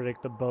of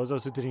critic, the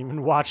bozos who didn't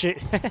even watch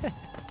it.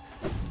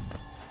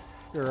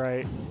 You're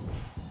right.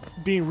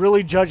 Being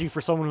really judgy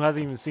for someone who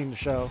hasn't even seen the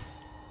show.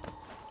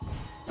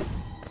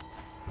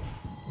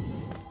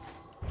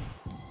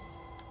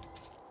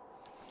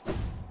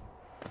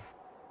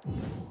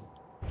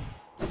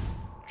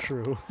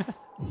 True.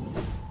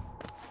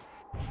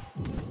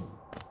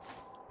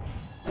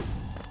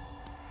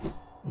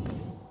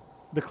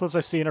 The clips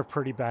I've seen are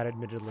pretty bad,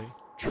 admittedly.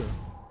 True.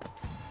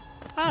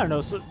 I don't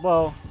know, so,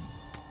 well...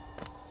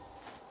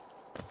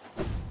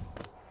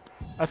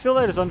 I feel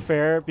that it's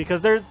unfair,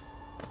 because there's...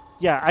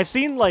 Yeah, I've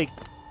seen, like...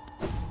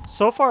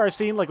 So far, I've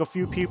seen, like, a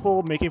few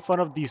people making fun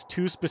of these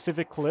two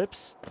specific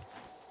clips.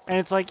 And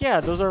it's like, yeah,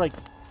 those are, like,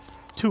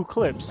 2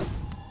 clips.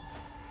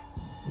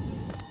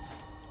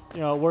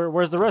 You know,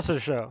 where's the rest of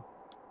the show?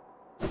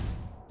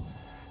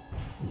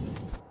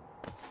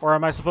 Or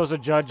am I supposed to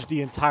judge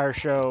the entire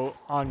show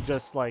on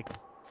just, like,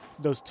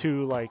 those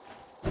 2, like,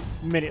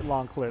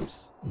 minute-long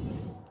clips?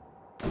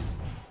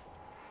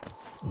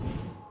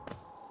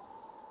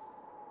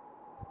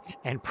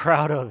 And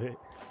proud of it.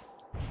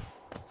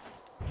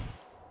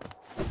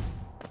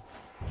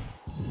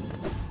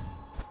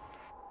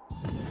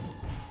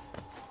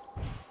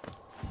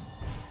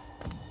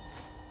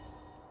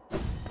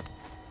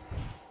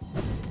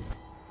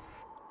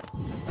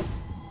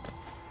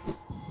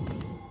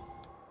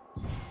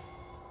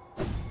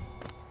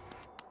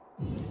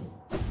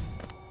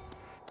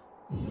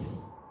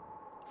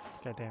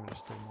 God damn it, there's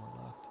still more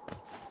left.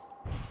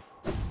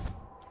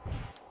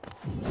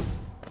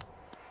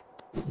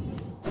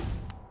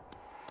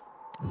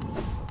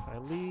 So if I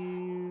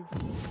leave...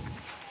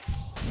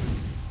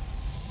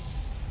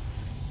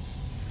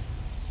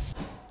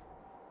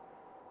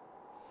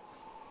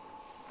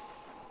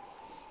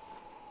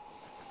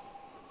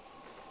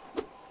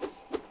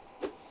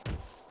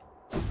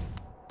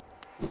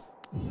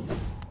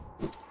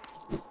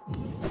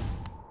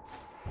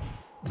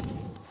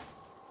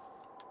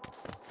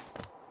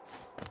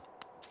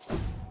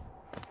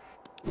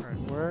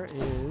 Alright, where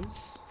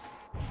is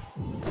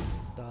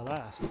the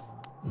last one?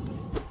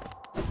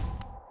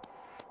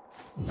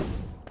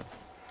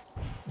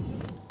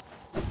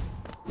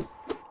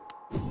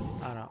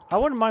 I don't know. I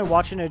wouldn't mind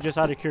watching it just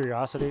out of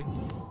curiosity.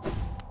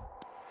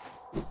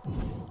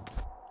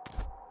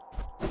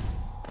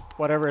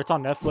 Whatever, it's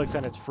on Netflix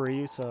and it's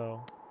free,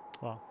 so...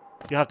 Well,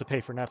 you have to pay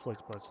for Netflix,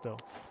 but still.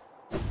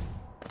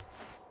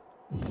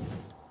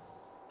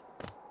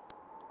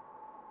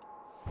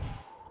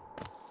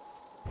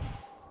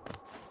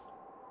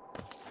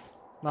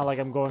 It's not like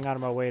I'm going out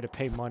of my way to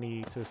pay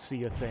money to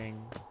see a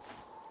thing.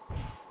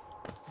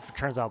 If it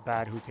turns out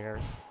bad, who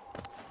cares?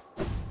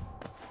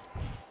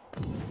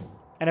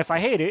 And if I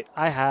hate it,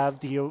 I have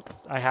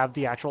I have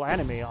the actual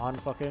anime on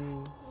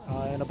fucking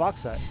in a box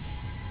set.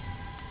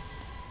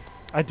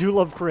 I do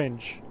love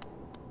cringe.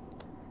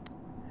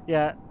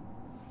 Yeah.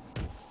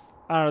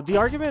 I don't know. The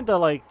argument that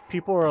like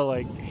people are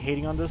like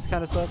hating on this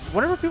kind of stuff.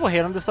 Whenever people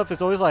hate on this stuff,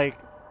 it's always like,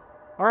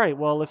 all right,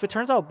 well, if it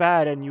turns out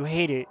bad and you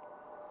hate it,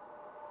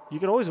 you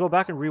can always go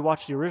back and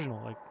rewatch the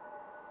original.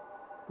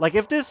 Like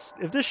if this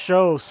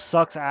show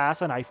sucks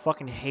ass and I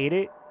fucking hate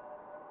it,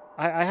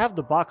 I have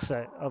the box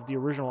set of the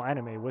original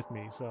anime with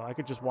me, so I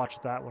could just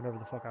watch that whenever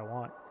the fuck I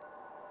want.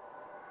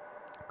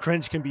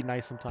 Cringe can be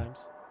nice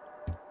sometimes.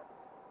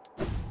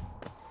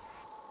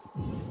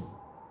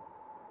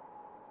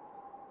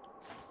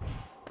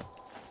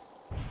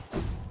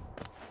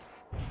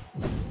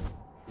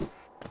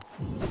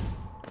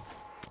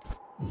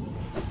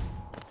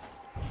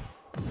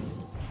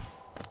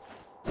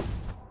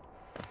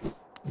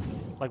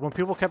 Like when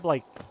people kept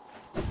like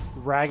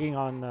ragging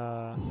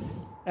on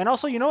and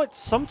also, you know what,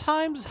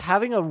 sometimes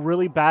having a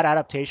really bad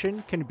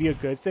adaptation can be a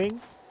good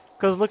thing,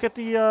 because look at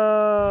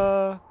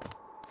Dragon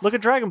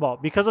Ball.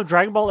 Because of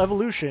Dragon Ball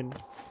Evolution,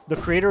 the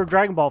creator of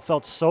Dragon Ball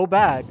felt so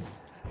bad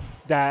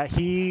that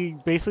he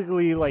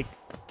basically like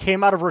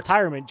came out of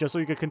retirement just so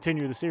he could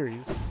continue the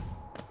series,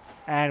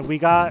 and we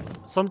got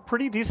some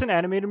pretty decent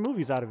animated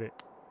movies out of it.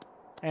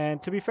 And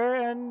to be fair,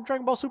 and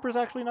Dragon Ball Super is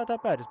actually not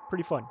that bad. It's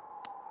pretty fun.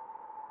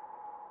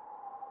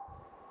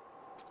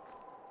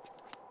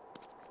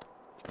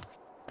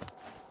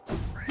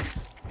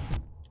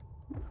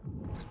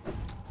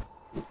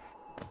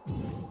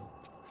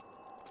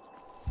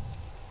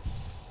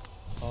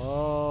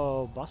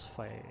 Oh, boss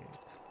fight.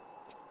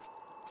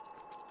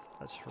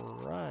 That's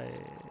right.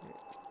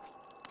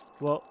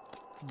 Well,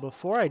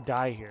 before I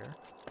die here,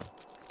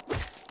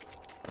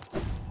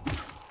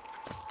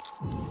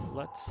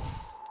 let's...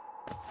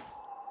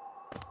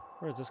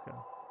 Where does this go?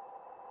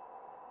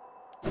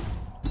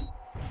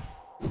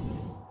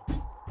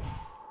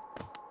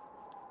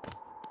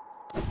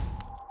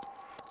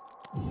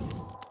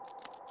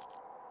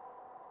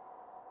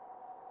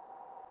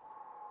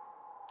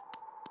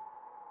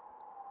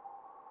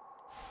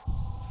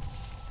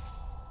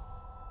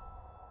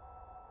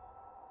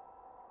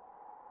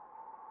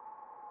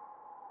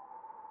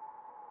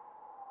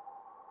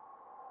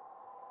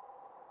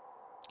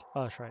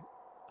 Oh, that's right.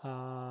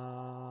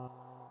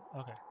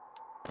 Okay.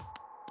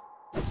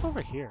 What's over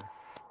here?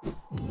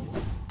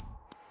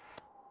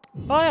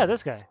 Oh yeah,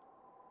 this guy.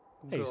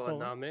 Hey, you still...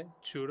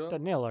 That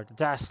nail art, the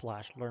dash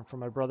slash, learned from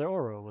my brother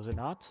Oro, was it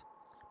not?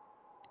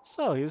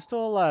 So, he's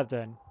still alive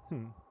then.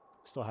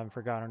 Still haven't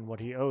forgotten what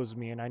he owes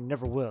me, and I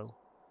never will.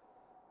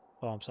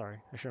 Oh, I'm sorry.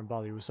 I shouldn't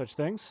bother you with such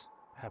things.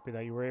 Happy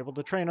that you were able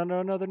to train under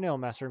another nail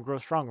master and grow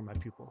stronger, my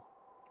pupil.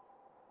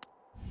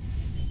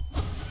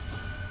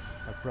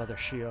 My brother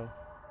Shio.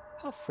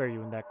 How fare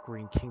you in that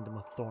green kingdom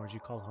of thorns you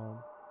call home?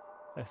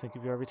 I think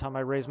of you every time I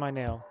raise my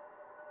nail.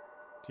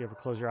 Do you ever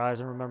close your eyes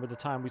and remember the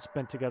time we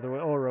spent together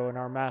with Oro and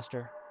our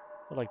master?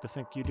 I'd like to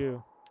think you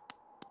do.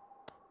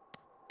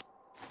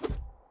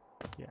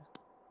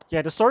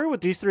 Yeah, the story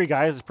with these three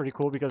guys is pretty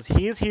cool because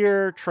he is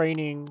here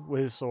training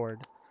with his sword.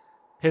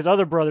 His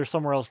other brother's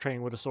somewhere else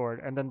training with a sword,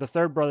 and then the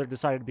third brother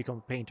decided to become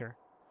a painter.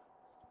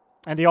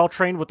 And they all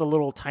trained with the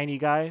little tiny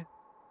guy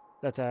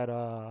that's at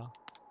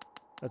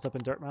that's up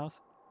in Dirtmouth.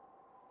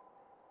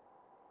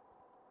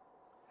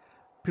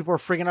 People are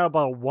freaking out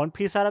about a One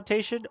Piece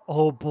adaptation?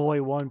 Oh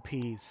boy, One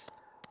Piece.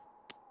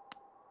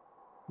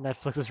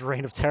 Netflix's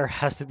Reign of Terror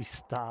has to be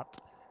stopped.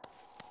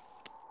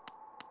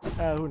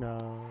 Who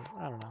knows?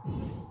 I don't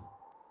know.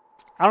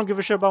 I don't give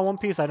a shit about One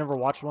Piece. I never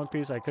watched One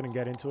Piece. I couldn't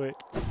get into it.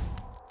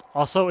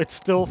 Also, it's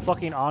still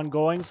fucking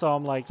ongoing, so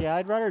I'm like, yeah,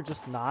 I'd rather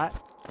just not.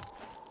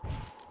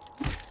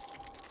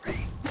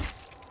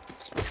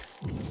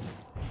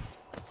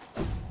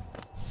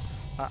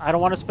 I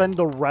don't want to spend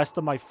the rest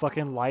of my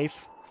fucking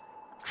life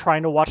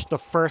trying to watch the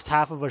first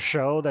half of a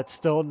show that's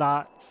still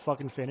not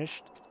fucking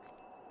finished.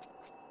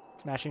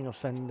 Mashing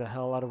offend the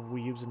hell out of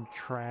weebs and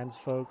trans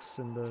folks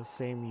in the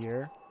same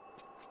year.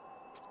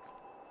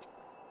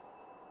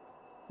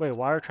 Wait,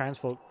 why are trans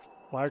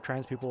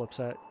people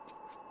upset?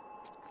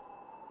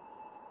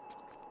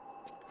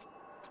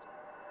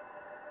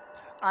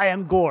 I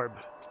am Gorb.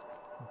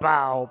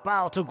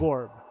 Bow to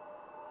Gorb.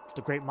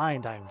 The great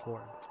mind, I am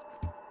Gorb.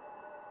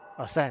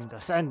 Ascend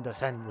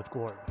with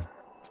Gorb.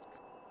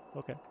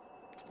 Okay.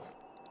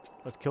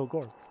 Let's kill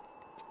Gorb.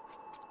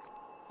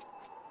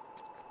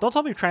 Don't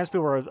tell me trans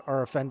people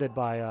are offended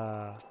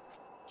by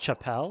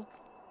Chappelle.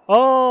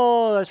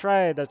 Oh, that's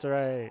right. That's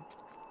right.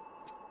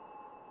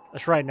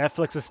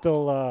 Netflix is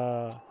still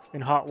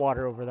in hot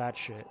water over that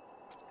shit.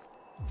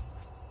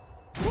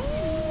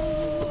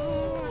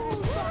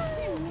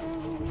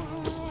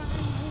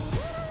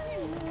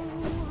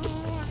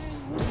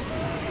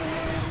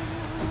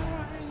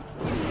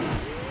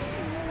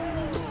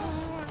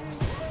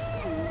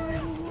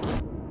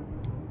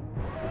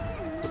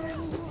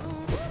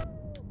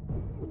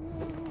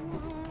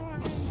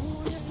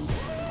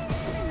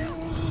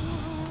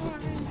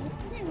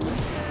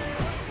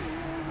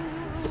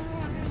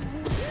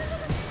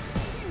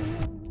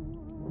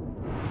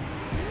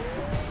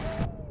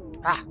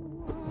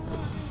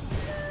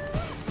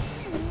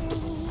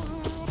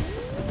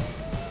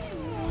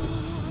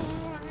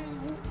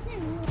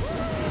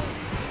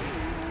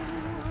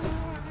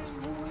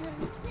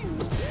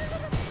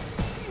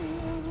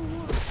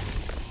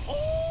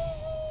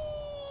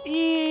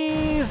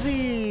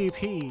 Easy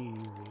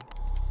peasy.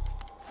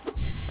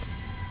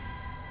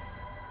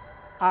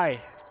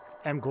 I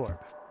am Gorb.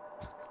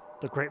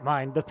 The great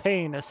mind, the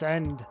pain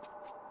ascend.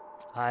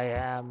 I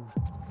am...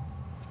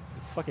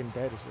 You're fucking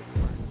dead is what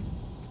you are.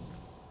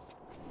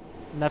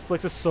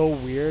 Netflix is so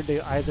weird. They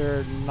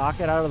either knock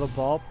it out of the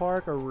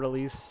ballpark or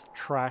release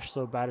trash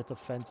so bad it's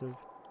offensive.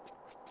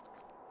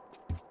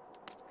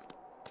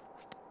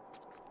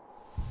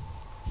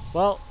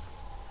 Well,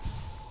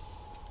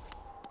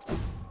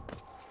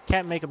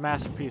 can't make a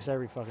masterpiece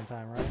every fucking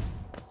time, right?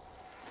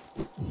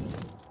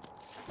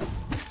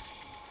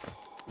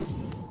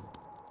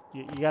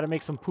 You gotta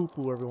make some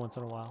poo-poo every once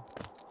in a while.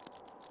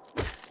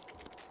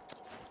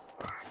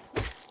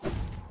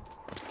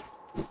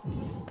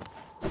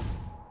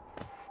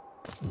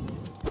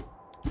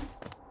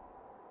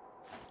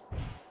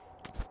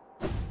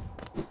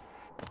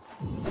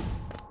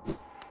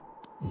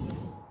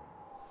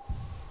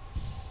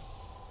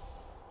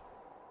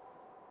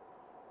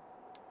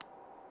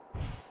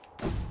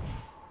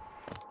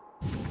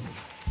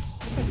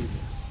 I do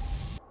this.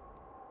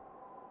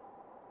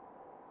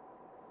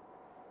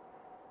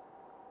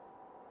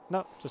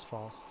 No, just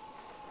falls.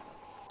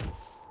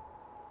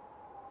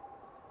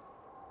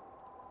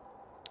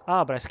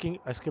 Ah, but I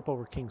skip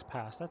over King's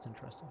Pass. That's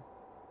interesting.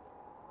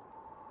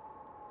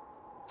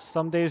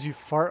 Some days you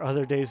fart,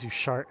 other days you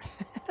shart.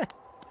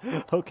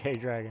 Okay,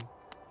 dragon.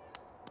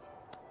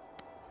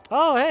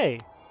 Oh, hey!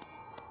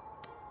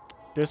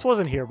 This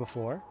wasn't here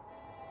before.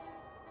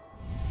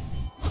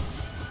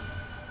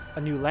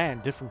 A new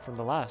land, different from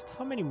the last.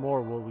 How many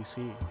more will we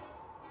see?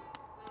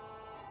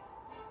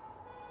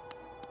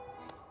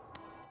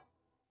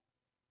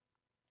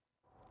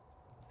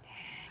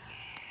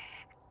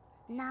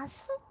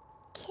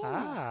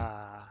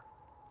 Ah.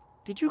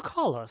 Did you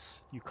call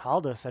us? You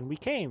called us and we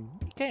came.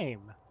 We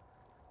came.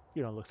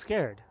 You don't look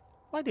scared.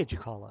 Why did you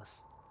call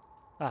us?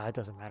 Ah, it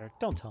doesn't matter.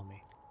 Don't tell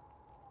me.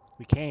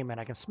 We came and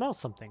I can smell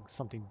something.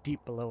 Something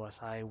deep below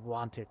us. I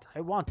want it.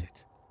 I want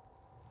it.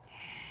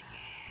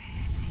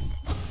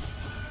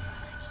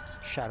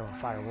 Shadow and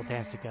fire will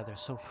dance together.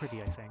 So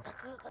pretty, I think.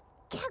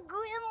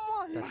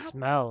 That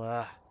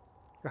smell,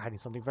 you're hiding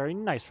something very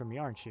nice from me,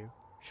 aren't you?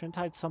 Shouldn't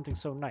hide something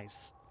so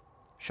nice.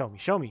 Show me,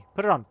 show me.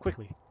 Put it on,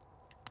 quickly.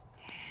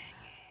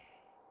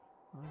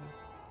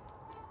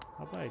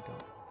 How about I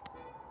don't?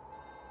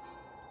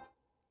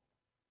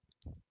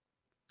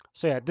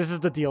 So yeah, this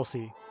is the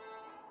DLC.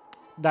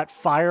 That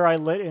fire I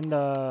lit in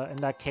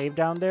that cave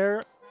down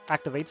there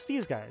activates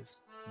these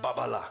guys.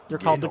 They're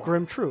called the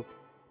Grim Troop.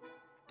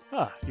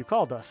 Ah, you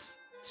called us.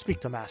 Speak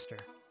to Master.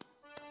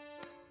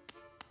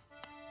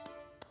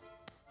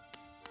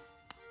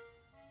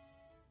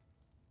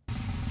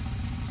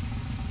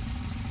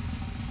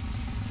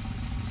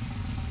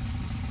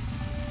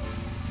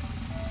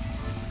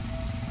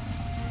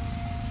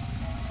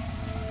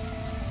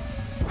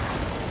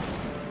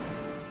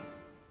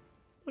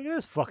 Look at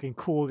this fucking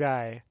cool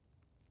guy.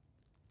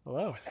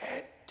 Hello.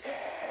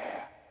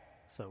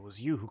 So it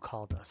was you who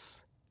called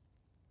us.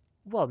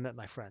 Well met,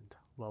 my friend.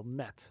 Well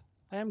met.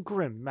 I am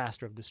Grim,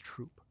 master of this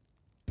troop.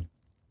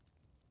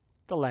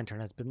 The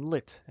lantern has been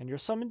lit, and your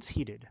summons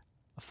heeded.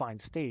 A fine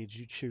stage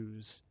you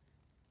choose.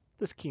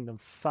 This kingdom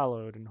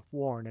fallowed and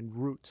worn and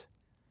root.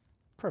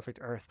 Perfect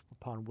earth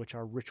upon which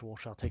our ritual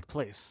shall take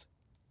place.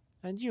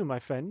 And you, my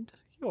friend,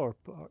 your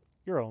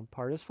own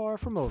part is far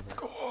from over.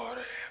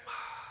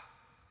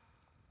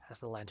 As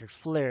the lantern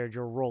flared,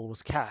 your roll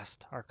was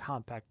cast, our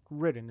compact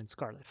written in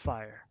scarlet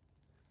fire.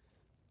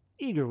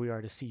 Eager we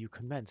are to see you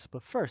commence,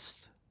 but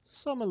first,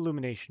 some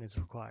illumination is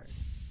required.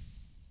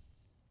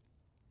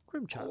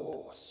 Grimchild.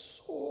 Oh,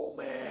 so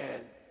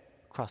man.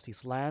 Across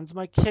these lands,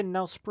 my kin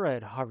now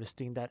spread,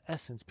 harvesting that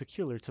essence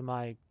peculiar to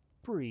my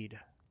breed,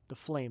 the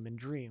flame and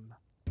dream.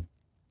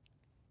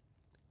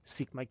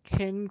 Seek my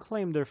kin,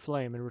 claim their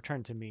flame, and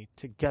return to me.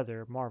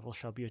 Together, marvel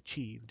shall be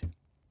achieved.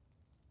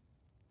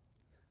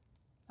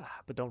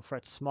 But don't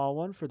fret, small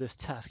one, for this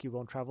task you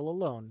won't travel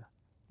alone.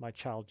 My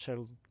child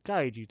shall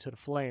guide you to the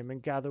flame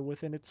and gather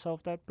within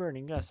itself that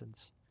burning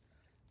essence.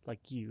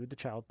 Like you, the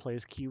child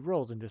plays key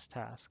roles in this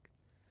task.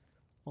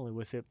 Only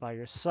with it by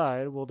your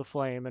side will the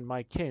flame and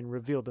my kin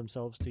reveal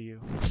themselves to you.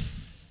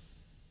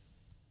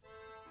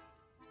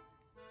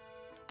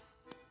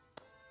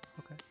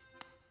 Okay.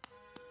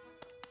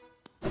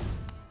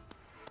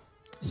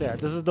 So yeah,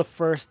 this is the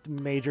first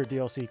major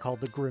DLC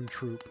called the Grim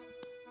Troop.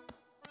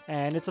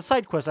 And it's a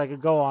side quest I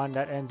could go on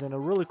that ends in a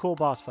really cool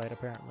boss fight,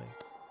 apparently.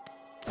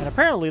 And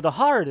apparently the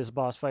hardest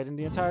boss fight in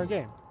the entire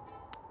game.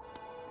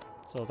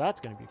 So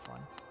that's going to be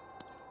fun.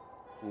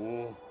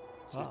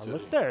 Ah,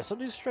 look there,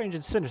 something strange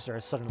and sinister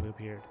has suddenly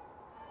appeared.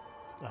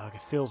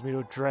 It fills me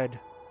with dread.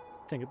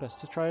 I think it best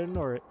to try to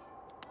ignore it.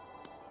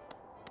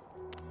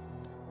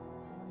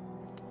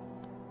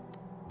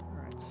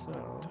 Alright,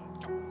 so...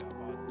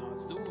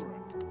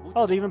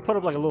 Oh, they even put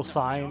up like a little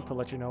sign to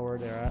let you know where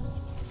they're at.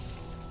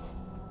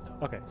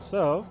 Okay,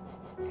 so...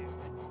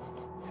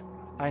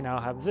 I now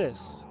have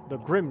this, the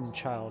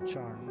Grimchild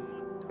charm.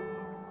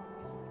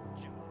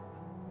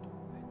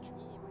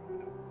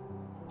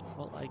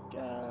 Well, I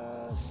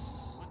guess...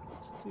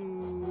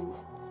 do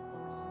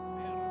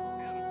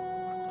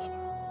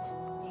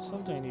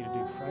something I need to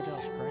do.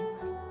 Fragile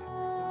strength.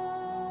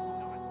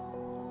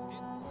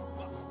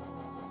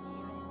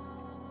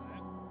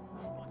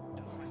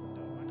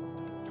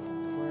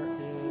 Where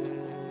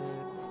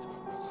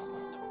is?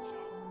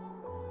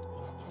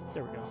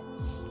 There we go.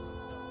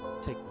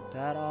 Take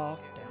that off.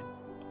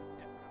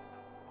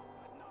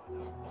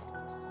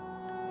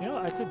 You know,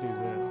 I could do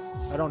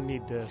this. I don't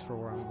need this for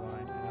where I'm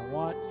going. And I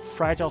want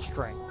fragile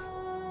strength.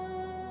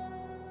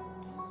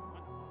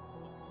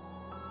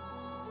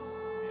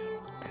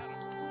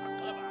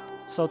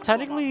 So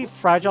technically,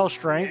 fragile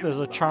strength is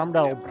a charm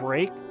that'll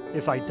break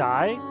if I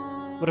die.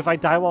 But if I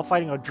die while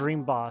fighting a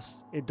dream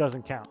boss, it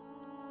doesn't count.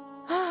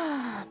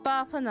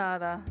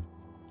 Bapanada.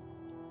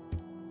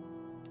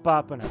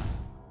 Bapana.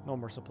 No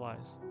more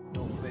supplies.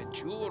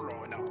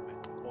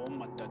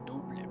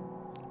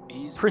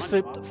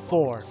 Precept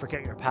 4.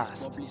 Forget your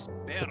past.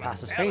 The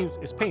past is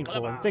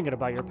painful, and thinking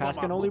about your past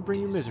can only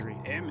bring you misery.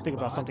 Think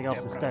about something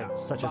else instead,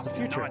 such as the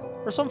future,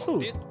 or some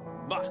food.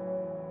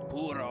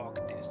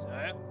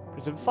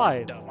 Precept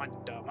 5.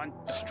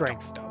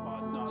 Strength.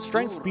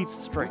 Strength beats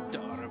strength.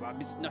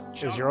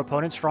 Is your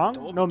opponent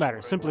strong? No matter,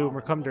 simply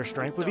overcome their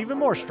strength with even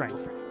more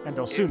strength, and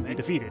they'll soon be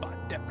defeated.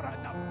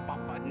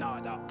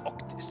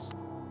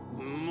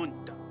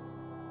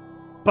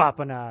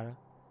 Bapanada.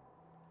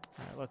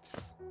 Alright,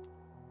 let's...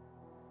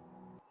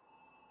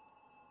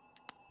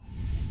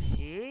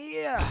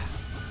 Yeah!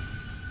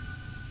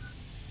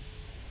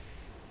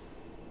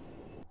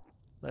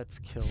 Let's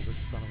kill this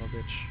son of a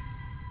bitch.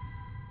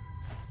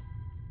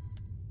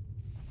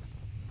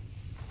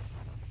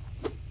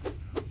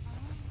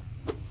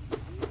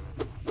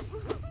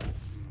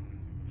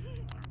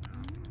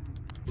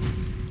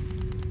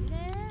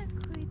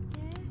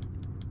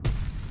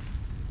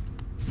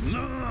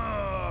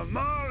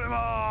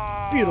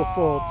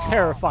 Beautiful,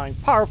 terrifying,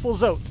 powerful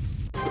Zote.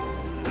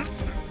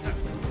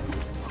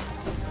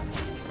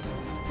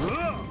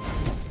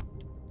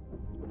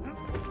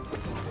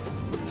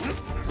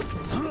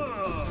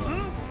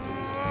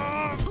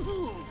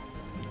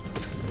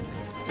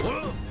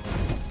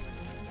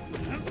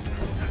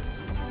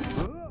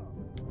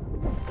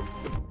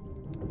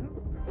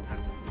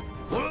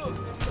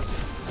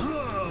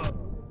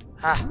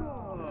 Ah.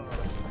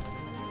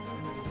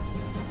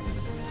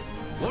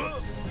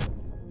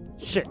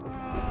 Shit.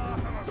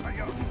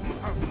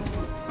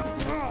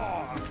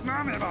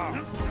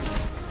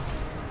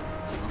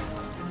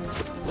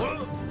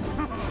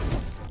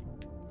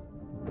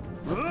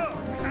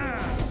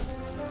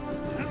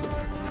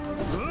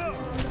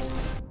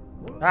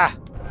 Ah.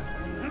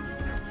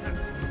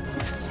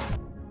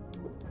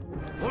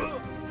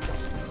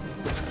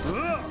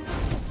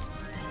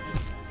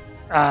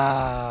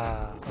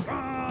 Ah.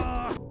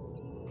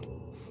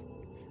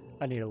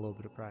 I need a little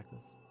bit of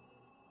practice.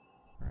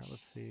 Alright,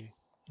 let's see.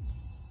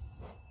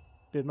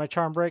 Did my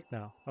charm break?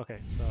 No. Okay,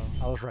 so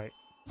I was right.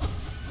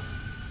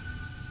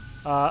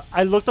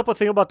 I looked up a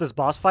thing about this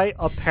boss fight.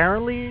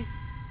 Apparently,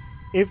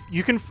 if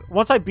you can,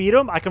 once I beat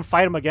him, I can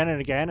fight him again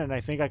and again, and I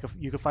think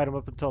you can fight him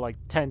up until like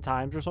 10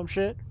 times or some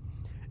shit.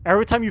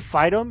 Every time you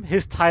fight him,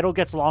 his title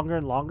gets longer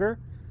and longer.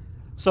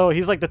 So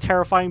he's like the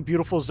terrifying,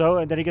 beautiful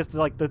Zote, and then he gets to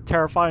like the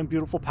terrifying,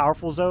 beautiful,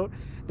 powerful Zote.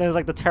 Then it's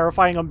like the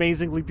terrifying,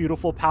 amazingly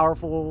beautiful,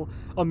 powerful,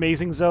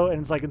 amazing Zote,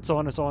 and it's like and so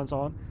on and so on and so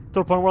on. To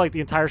the point where like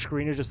the entire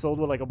screen is just filled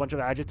with like a bunch of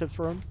adjectives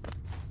for him.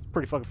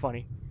 Pretty fucking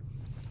funny.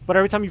 But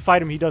every time you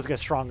fight him, he does get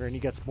stronger and he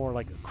gets more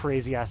like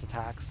crazy ass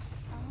attacks.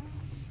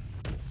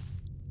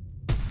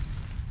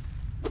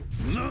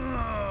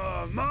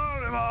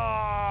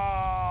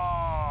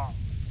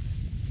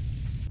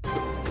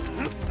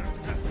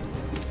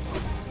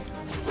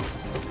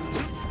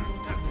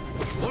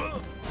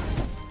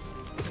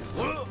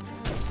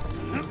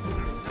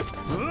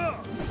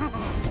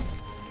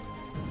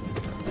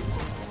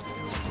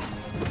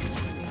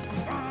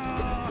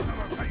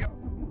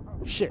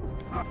 Shit.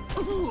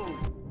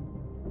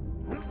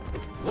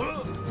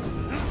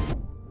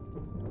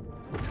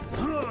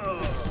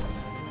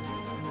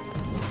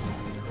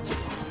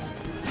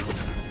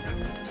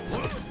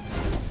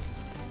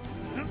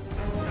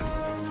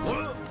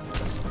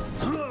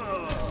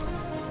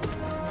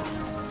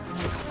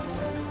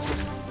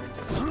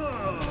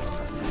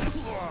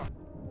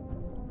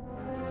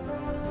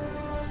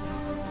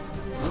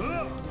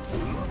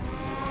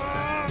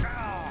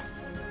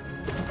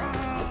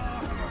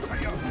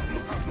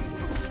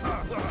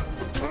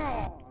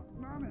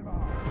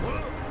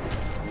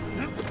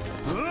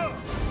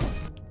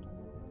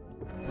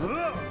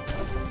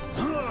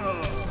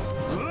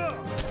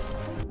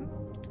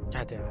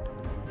 God damn it.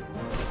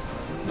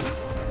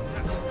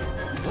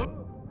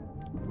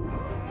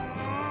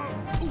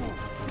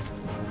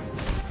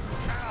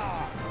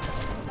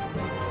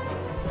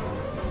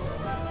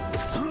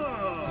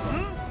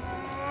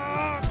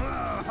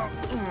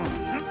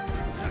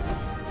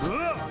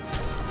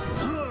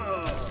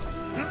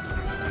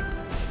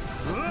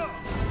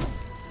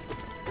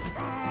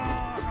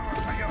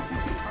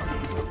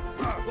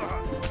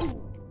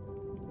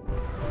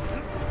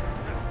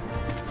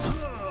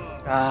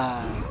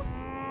 Ah.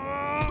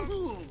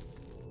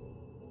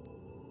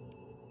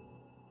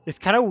 It's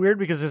kind of weird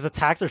because his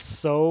attacks are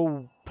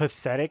so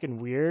pathetic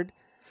and weird.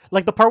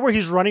 Like the part where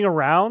he's running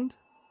around.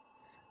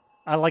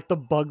 I like the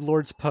Bug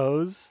Lord's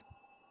pose.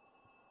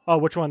 Oh,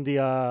 which one?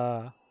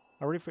 The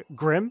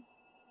Grim?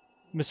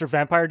 Mr.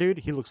 Vampire dude?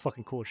 He looks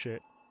fucking cool as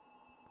shit.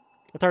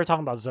 I thought we were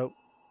talking about Zote.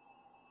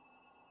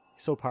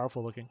 He's so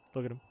powerful looking.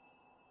 Look at him.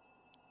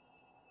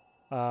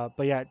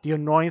 But yeah, the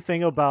annoying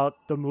thing about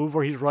the move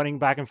where he's running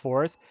back and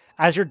forth,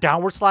 as you're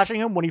downward slashing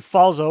him, when he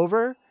falls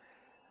over,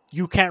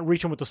 you can't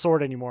reach him with the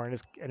sword anymore, and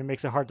it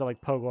makes it hard to like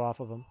pogo off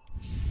of him.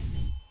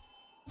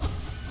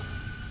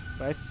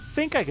 But I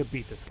think I could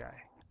beat this guy.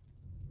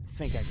 I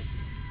think I could.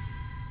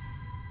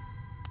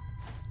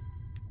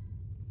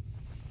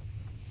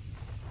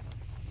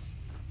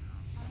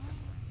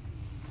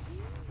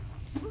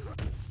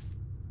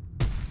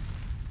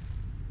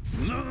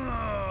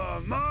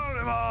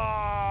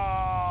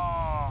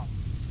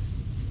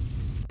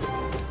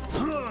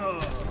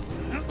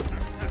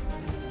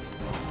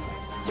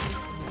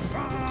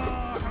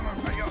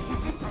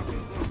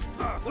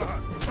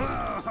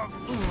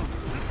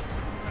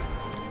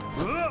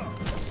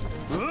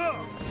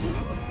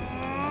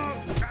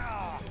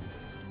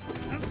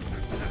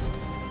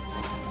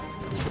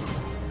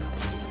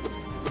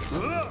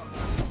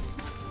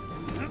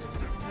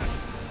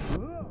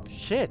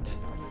 Shit.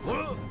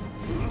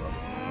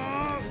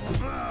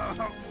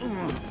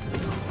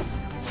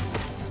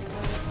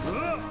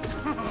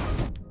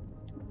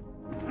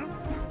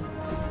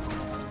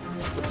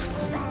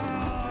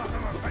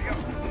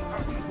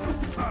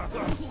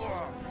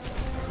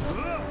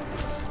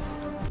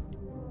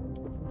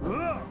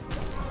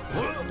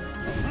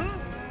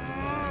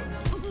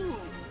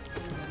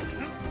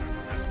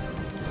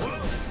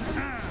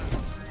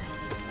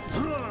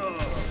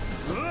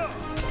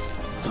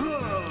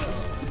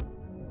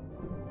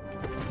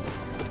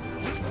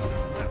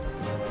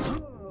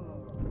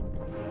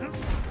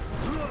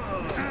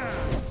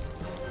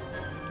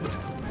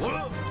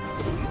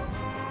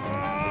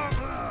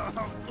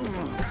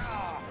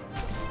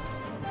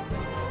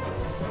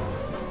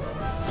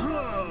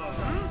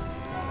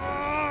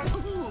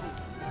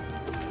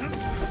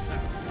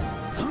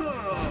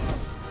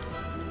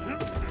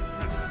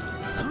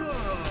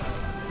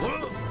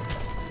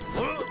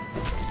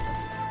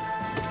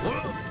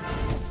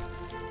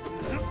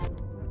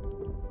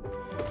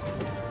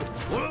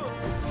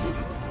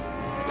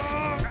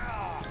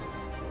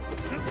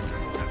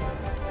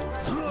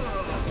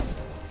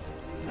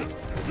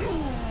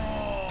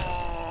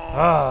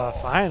 Ah,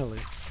 finally.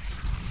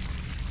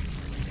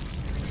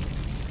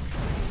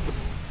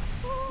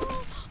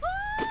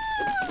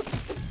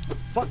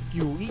 Fuck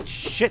you, eat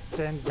shit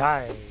and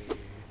die.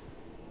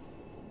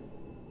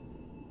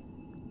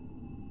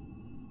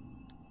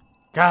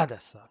 God,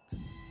 that sucked.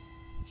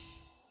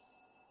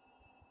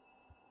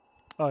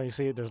 Oh, you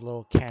see, there's a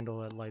little candle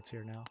that lights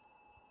here now.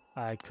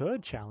 I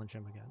could challenge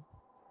him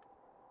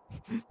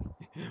again.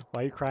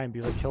 Why are you crying,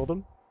 Be like, killed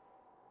him?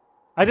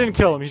 I didn't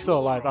kill him, he's still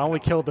alive. I only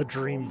killed the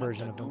dream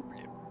version of him.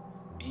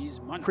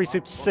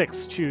 Precept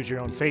 6, choose your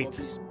own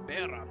fate.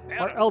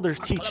 Our elders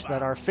teach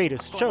that our fate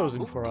is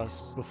chosen for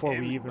us before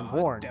we even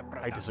born.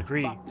 I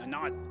disagree.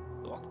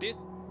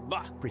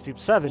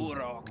 Precept 7,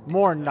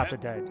 mourn not the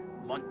dead.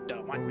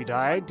 When we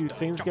die, do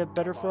things get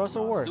better for us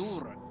or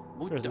worse?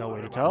 There's no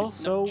way to tell,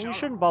 so we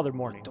shouldn't bother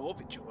mourning,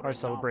 or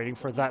celebrating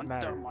for that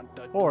matter.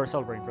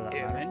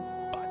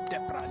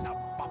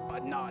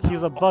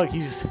 He's a bug,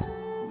 he's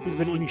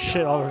been eating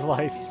shit all his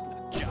life.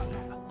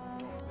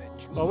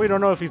 Well, we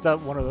don't know if he's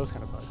one of those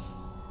kind of bugs.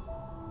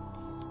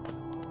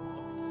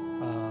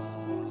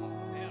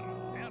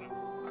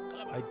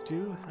 I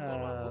do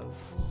have...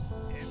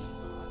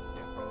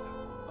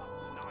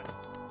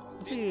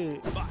 Let's see...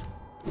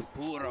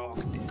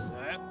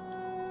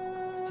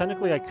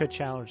 Technically, I could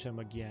challenge him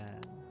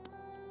again.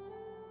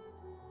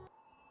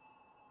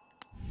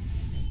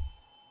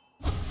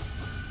 So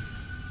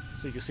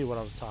you can see what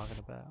I was talking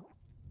about.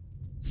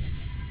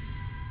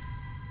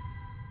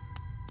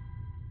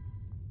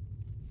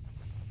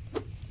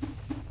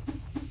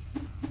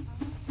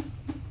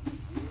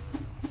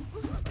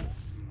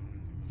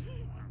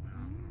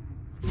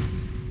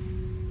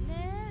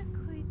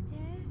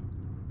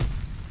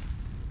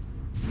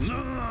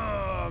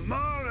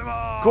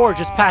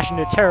 Gorgeous,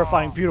 passionate,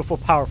 terrifying, beautiful,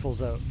 powerful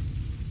Zote.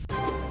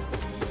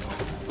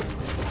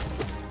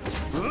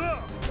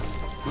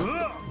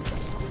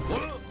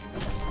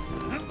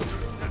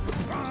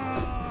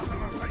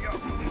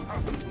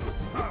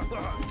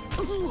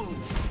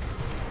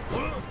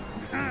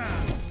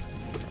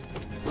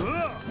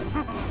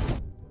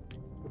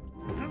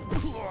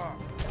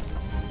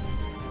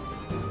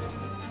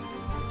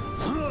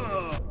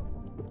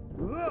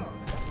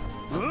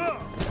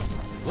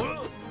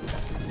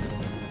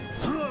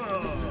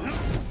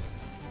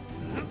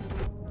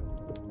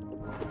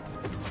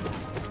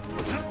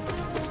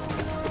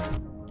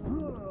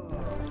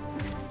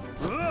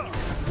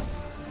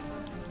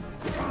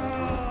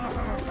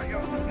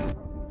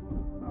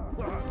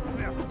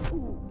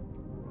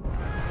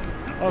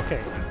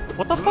 Okay,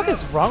 what the fuck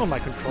is wrong with my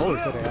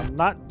controller today? I'm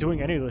not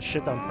doing any of the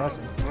shit that I'm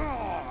pressing.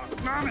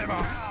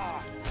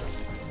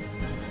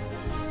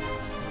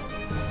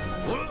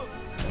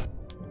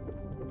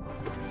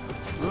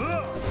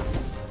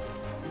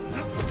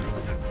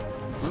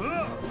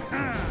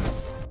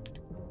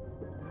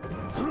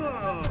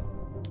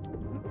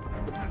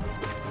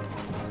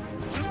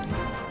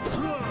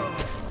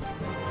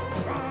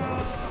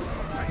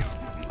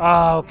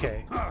 Ah,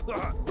 okay.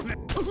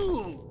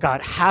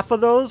 God, half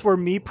of those were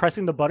me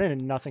pressing the button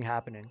and nothing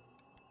happening.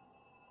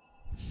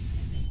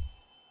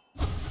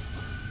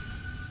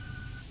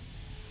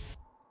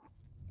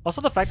 Also,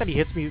 the fact that he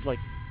hits me, like,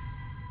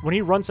 when he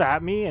runs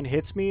at me and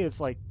hits me, it's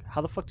like, how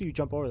the fuck do you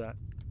jump over that?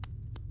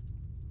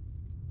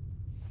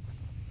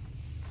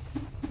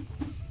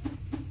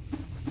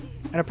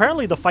 And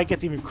apparently the fight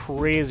gets even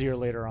crazier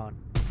later on.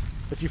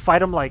 If you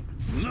fight him, like,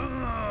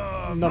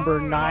 number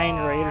 9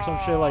 or 8 or some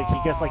shit, like,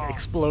 he gets, like,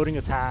 exploding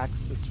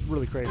attacks. It's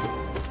really crazy.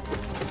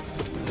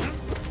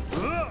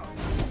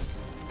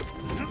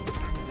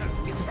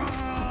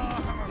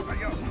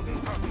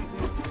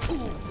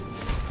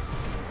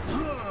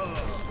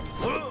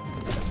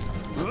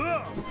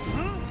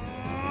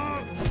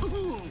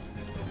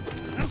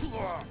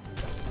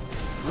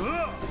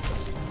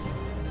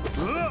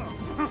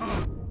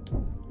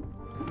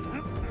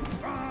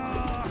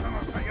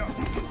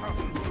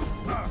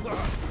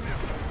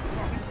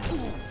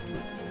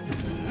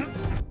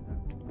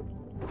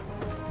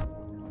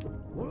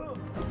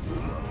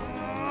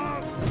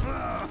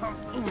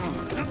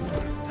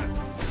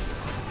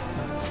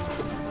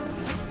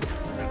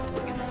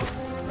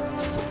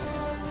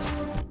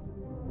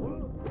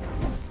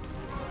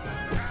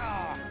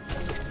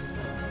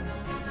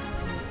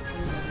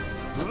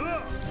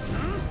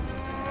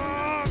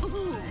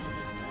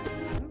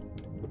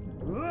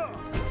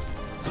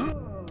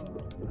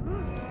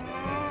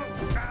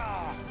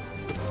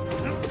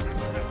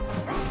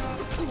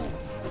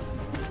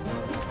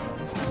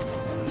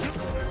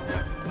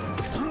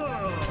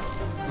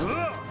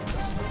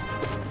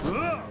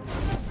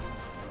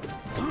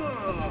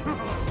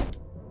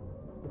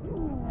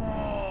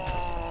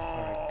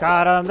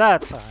 Got him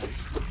that time.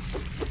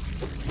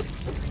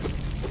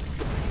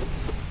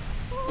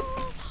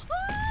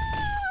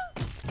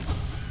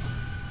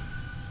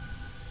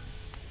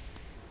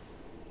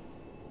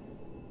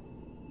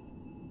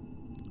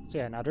 So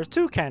yeah, now there's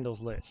 2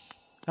 candles lit.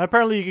 And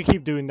apparently you can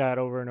keep doing that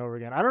over and over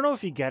again. I don't know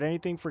if you get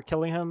anything for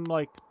killing him,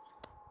 like...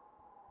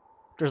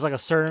 There's like a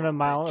certain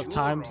amount of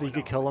times that you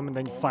could kill him and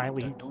then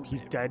finally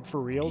he's dead for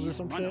reals or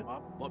some shit.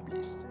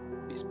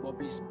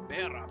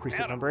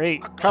 Precinct number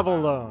 8, travel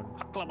alone.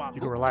 You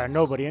can rely on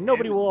nobody and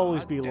nobody will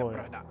always be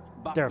loyal.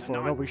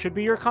 Therefore, nobody should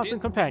be your constant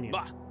companion.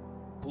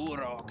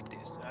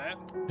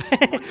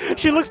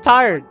 She looks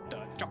tired.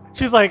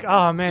 She's like,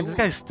 oh man, this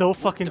guy's still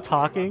fucking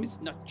talking.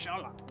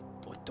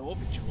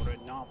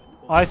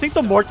 I think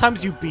the more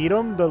times you beat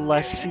him, the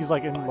less she's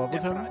like in love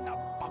with him.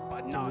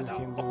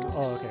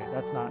 Oh, okay,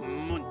 that's not.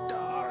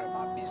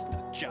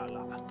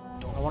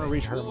 I want to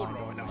read her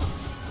mind.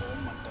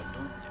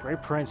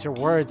 Great Prince, your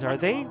words, are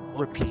they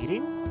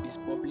repeating?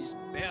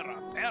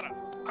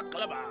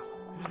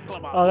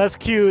 Oh, that's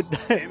cute.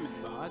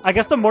 I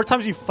guess the more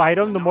times you fight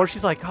him, the more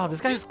she's like, oh, this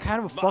guy's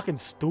kind of fucking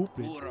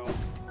stupid.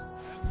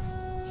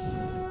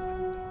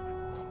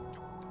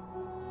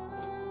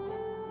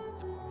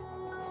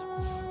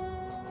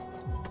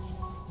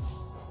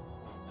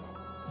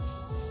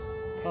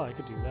 Oh, I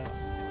could do that.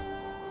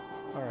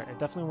 Alright, I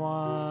definitely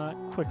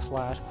want Quick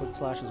Slash. Quick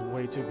Slash is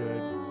way too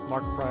good.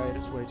 Mark of Pride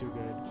is way too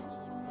good.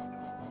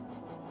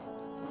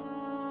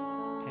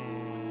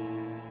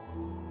 And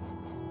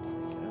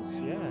I guess,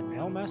 yeah,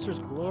 Nail Master's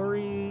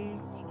Glory,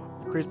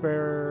 Increase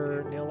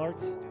Bearer Nail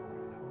Arts,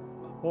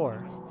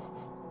 or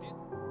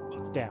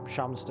damn,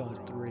 Shaman Stone's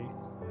 3.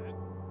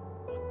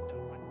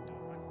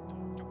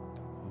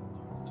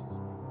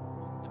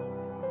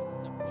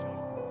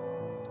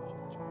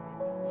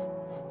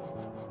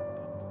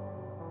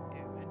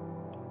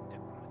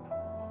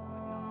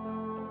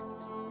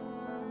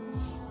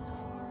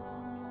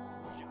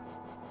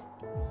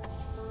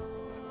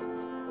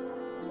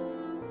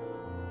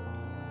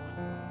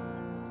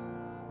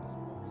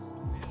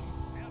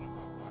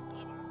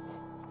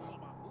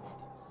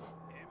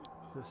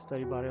 The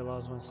steady body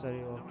allows one steady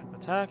electric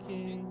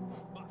attacking.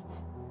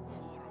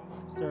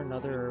 Is there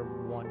another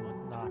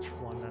one-notch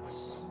one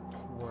that's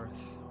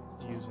worth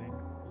using?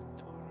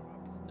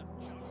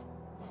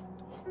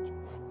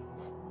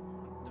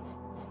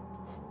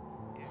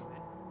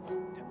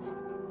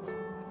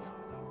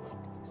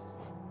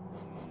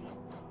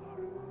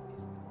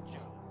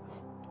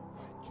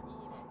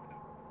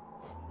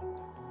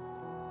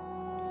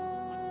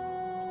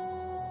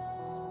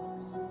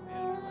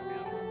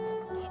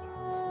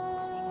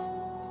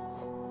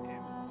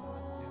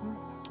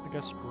 I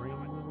guess Dream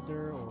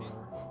Wielder or...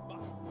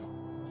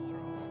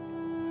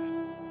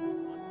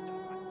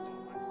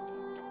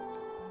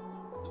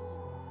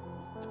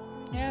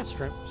 Yeah,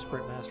 Sprint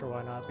Master,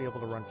 why not? Be able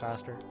to run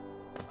faster.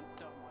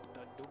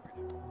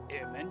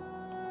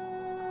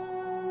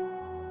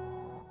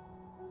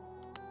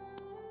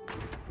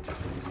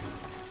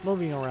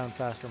 Moving around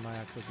faster might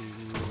actually be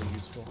really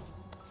useful.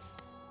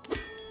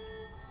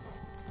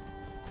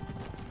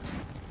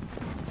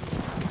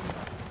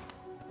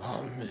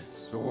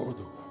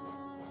 Amisodo.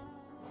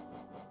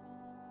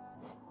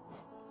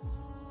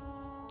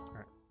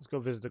 Alright, let's go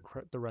visit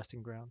the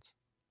resting grounds.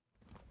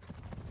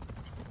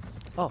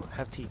 Oh,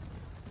 have tea.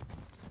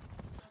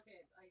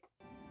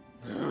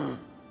 Okay,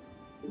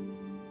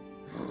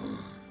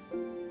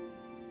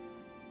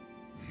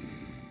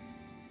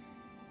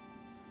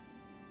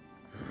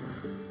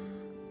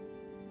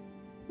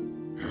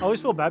 I always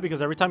feel bad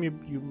because every time you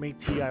make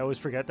tea, I always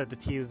forget that the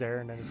tea is there,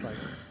 and then it's like,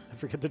 I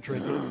forget to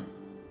drink it.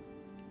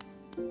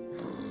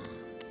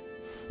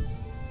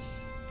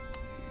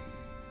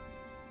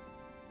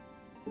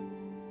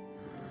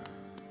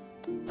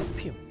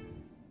 Pew.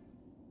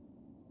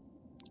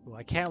 Ooh,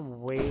 I can't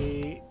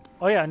wait.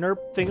 Oh yeah, another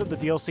thing of the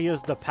DLC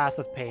is the Path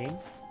of Pain.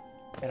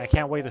 And I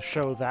can't wait to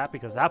show that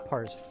because that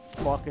part is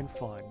fucking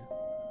fun.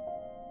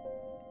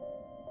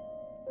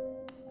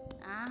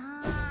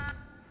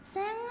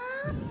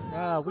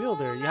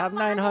 Wielder, you have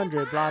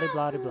 900, blah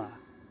blah blah. Are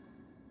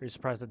you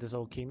surprised that this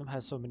old kingdom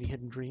has so many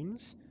hidden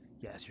dreams?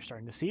 Yes, you're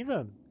starting to see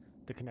them.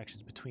 The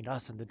connections between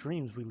us and the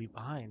dreams we leave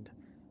behind.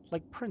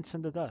 Like prints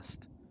in the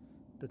dust.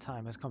 The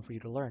time has come for you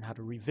to learn how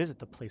to revisit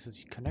the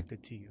places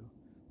connected to you.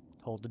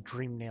 Hold the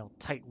dream nail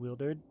tight,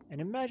 Wielder,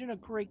 and imagine a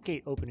great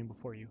gate opening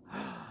before you.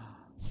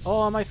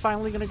 Oh, am I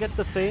finally gonna get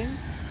the thing?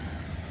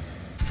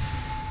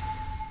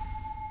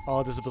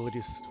 Oh, this ability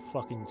is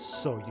fucking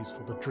so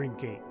useful. The dream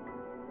gate.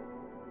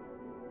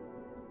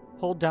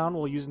 Hold down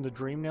while using the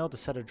dream nail to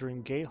set a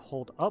dream gate.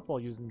 Hold up while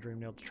using the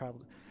dream nail to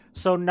travel.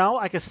 So now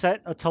I can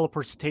set a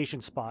teleportation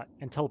spot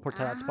and teleport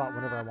to that spot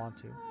whenever I want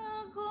to.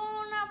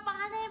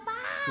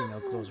 Dream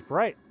nail glows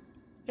bright.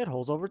 It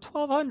holds over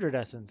 1200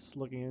 essence.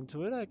 Looking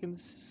into it, I can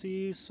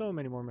see so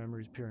many more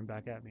memories peering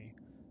back at me.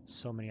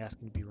 So many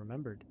asking to be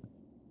remembered.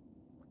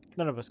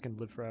 None of us can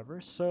live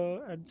forever,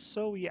 so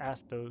we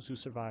ask those who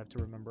survive to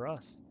remember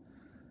us.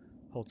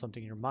 Hold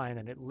something in your mind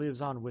and it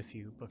lives on with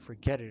you, but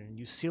forget it and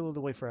you seal it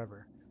away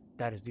forever.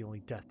 That is the only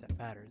death that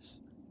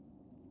matters.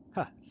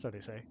 Huh, so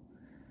they say.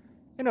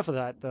 Enough of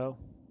that, though.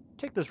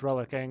 Take this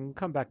relic and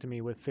come back to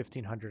me with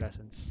 1500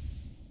 essence.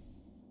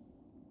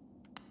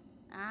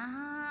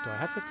 Do I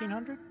have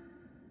 1500?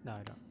 No,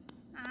 I don't.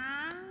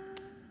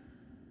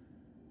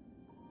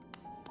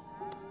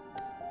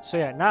 So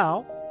yeah,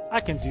 now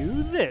I can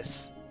do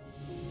this.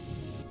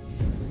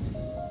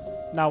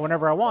 Now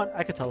whenever I want,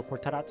 I can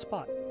teleport to that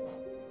spot.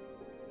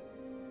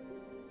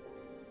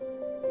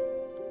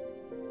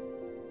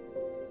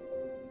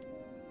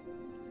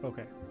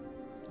 Okay.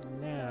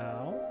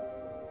 Now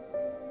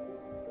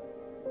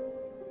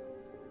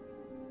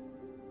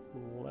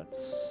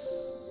let's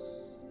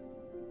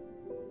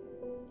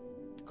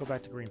go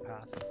back to Green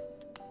Path.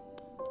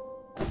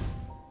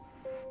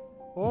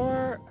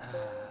 Or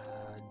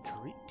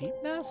Deep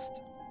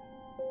Nest?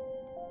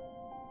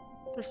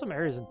 There's some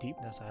areas in Deep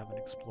Nest I haven't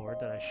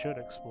explored that I should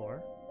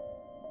explore.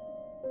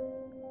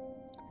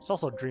 There's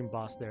also a dream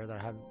boss there that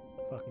I haven't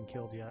fucking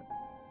killed yet.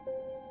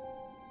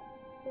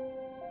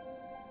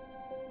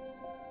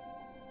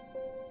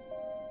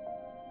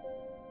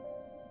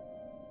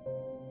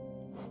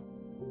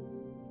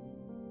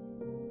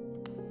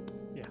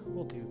 Yeah,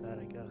 we'll do that,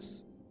 I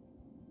guess.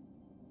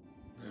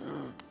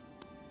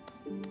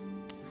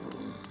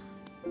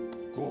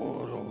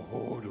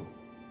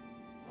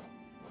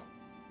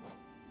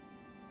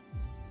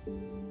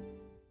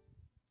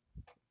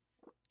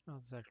 Oh,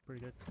 this is actually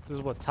pretty good. This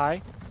is what,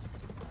 Thai?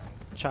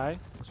 Chai?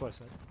 That's what I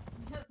said.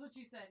 That's what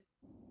you said.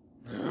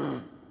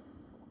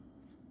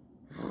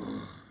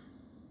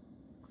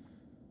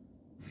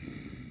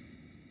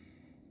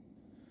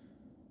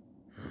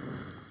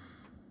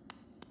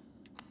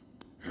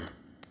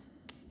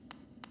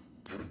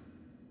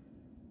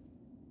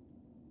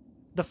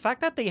 The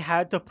fact that they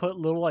had to put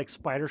little like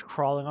spiders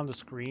crawling on the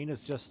screen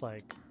is just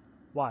like,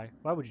 why?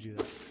 Why would you do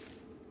that?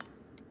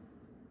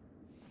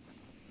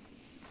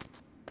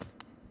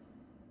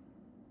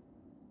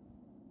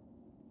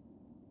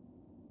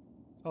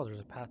 Oh,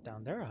 there's a path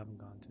down there I haven't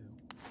gone to.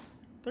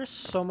 There's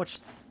so much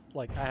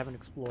like I haven't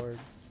explored.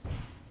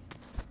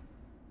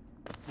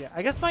 Yeah,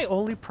 I guess my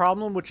only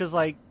problem, which is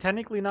like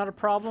technically not a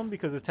problem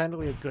because it's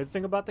technically a good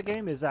thing about the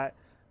game, is that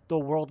the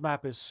world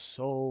map is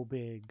so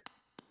big.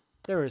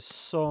 There is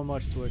so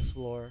much to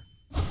explore.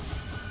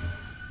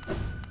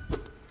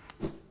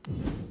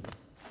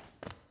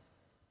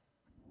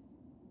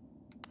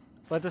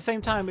 But at the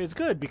same time, it's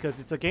good because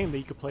it's a game that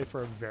you could play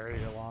for a very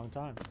long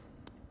time.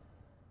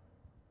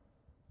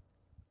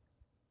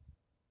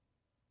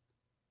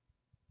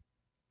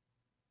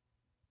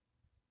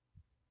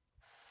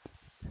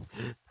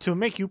 To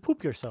make you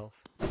poop yourself.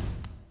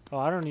 Oh,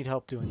 I don't need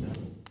help doing that.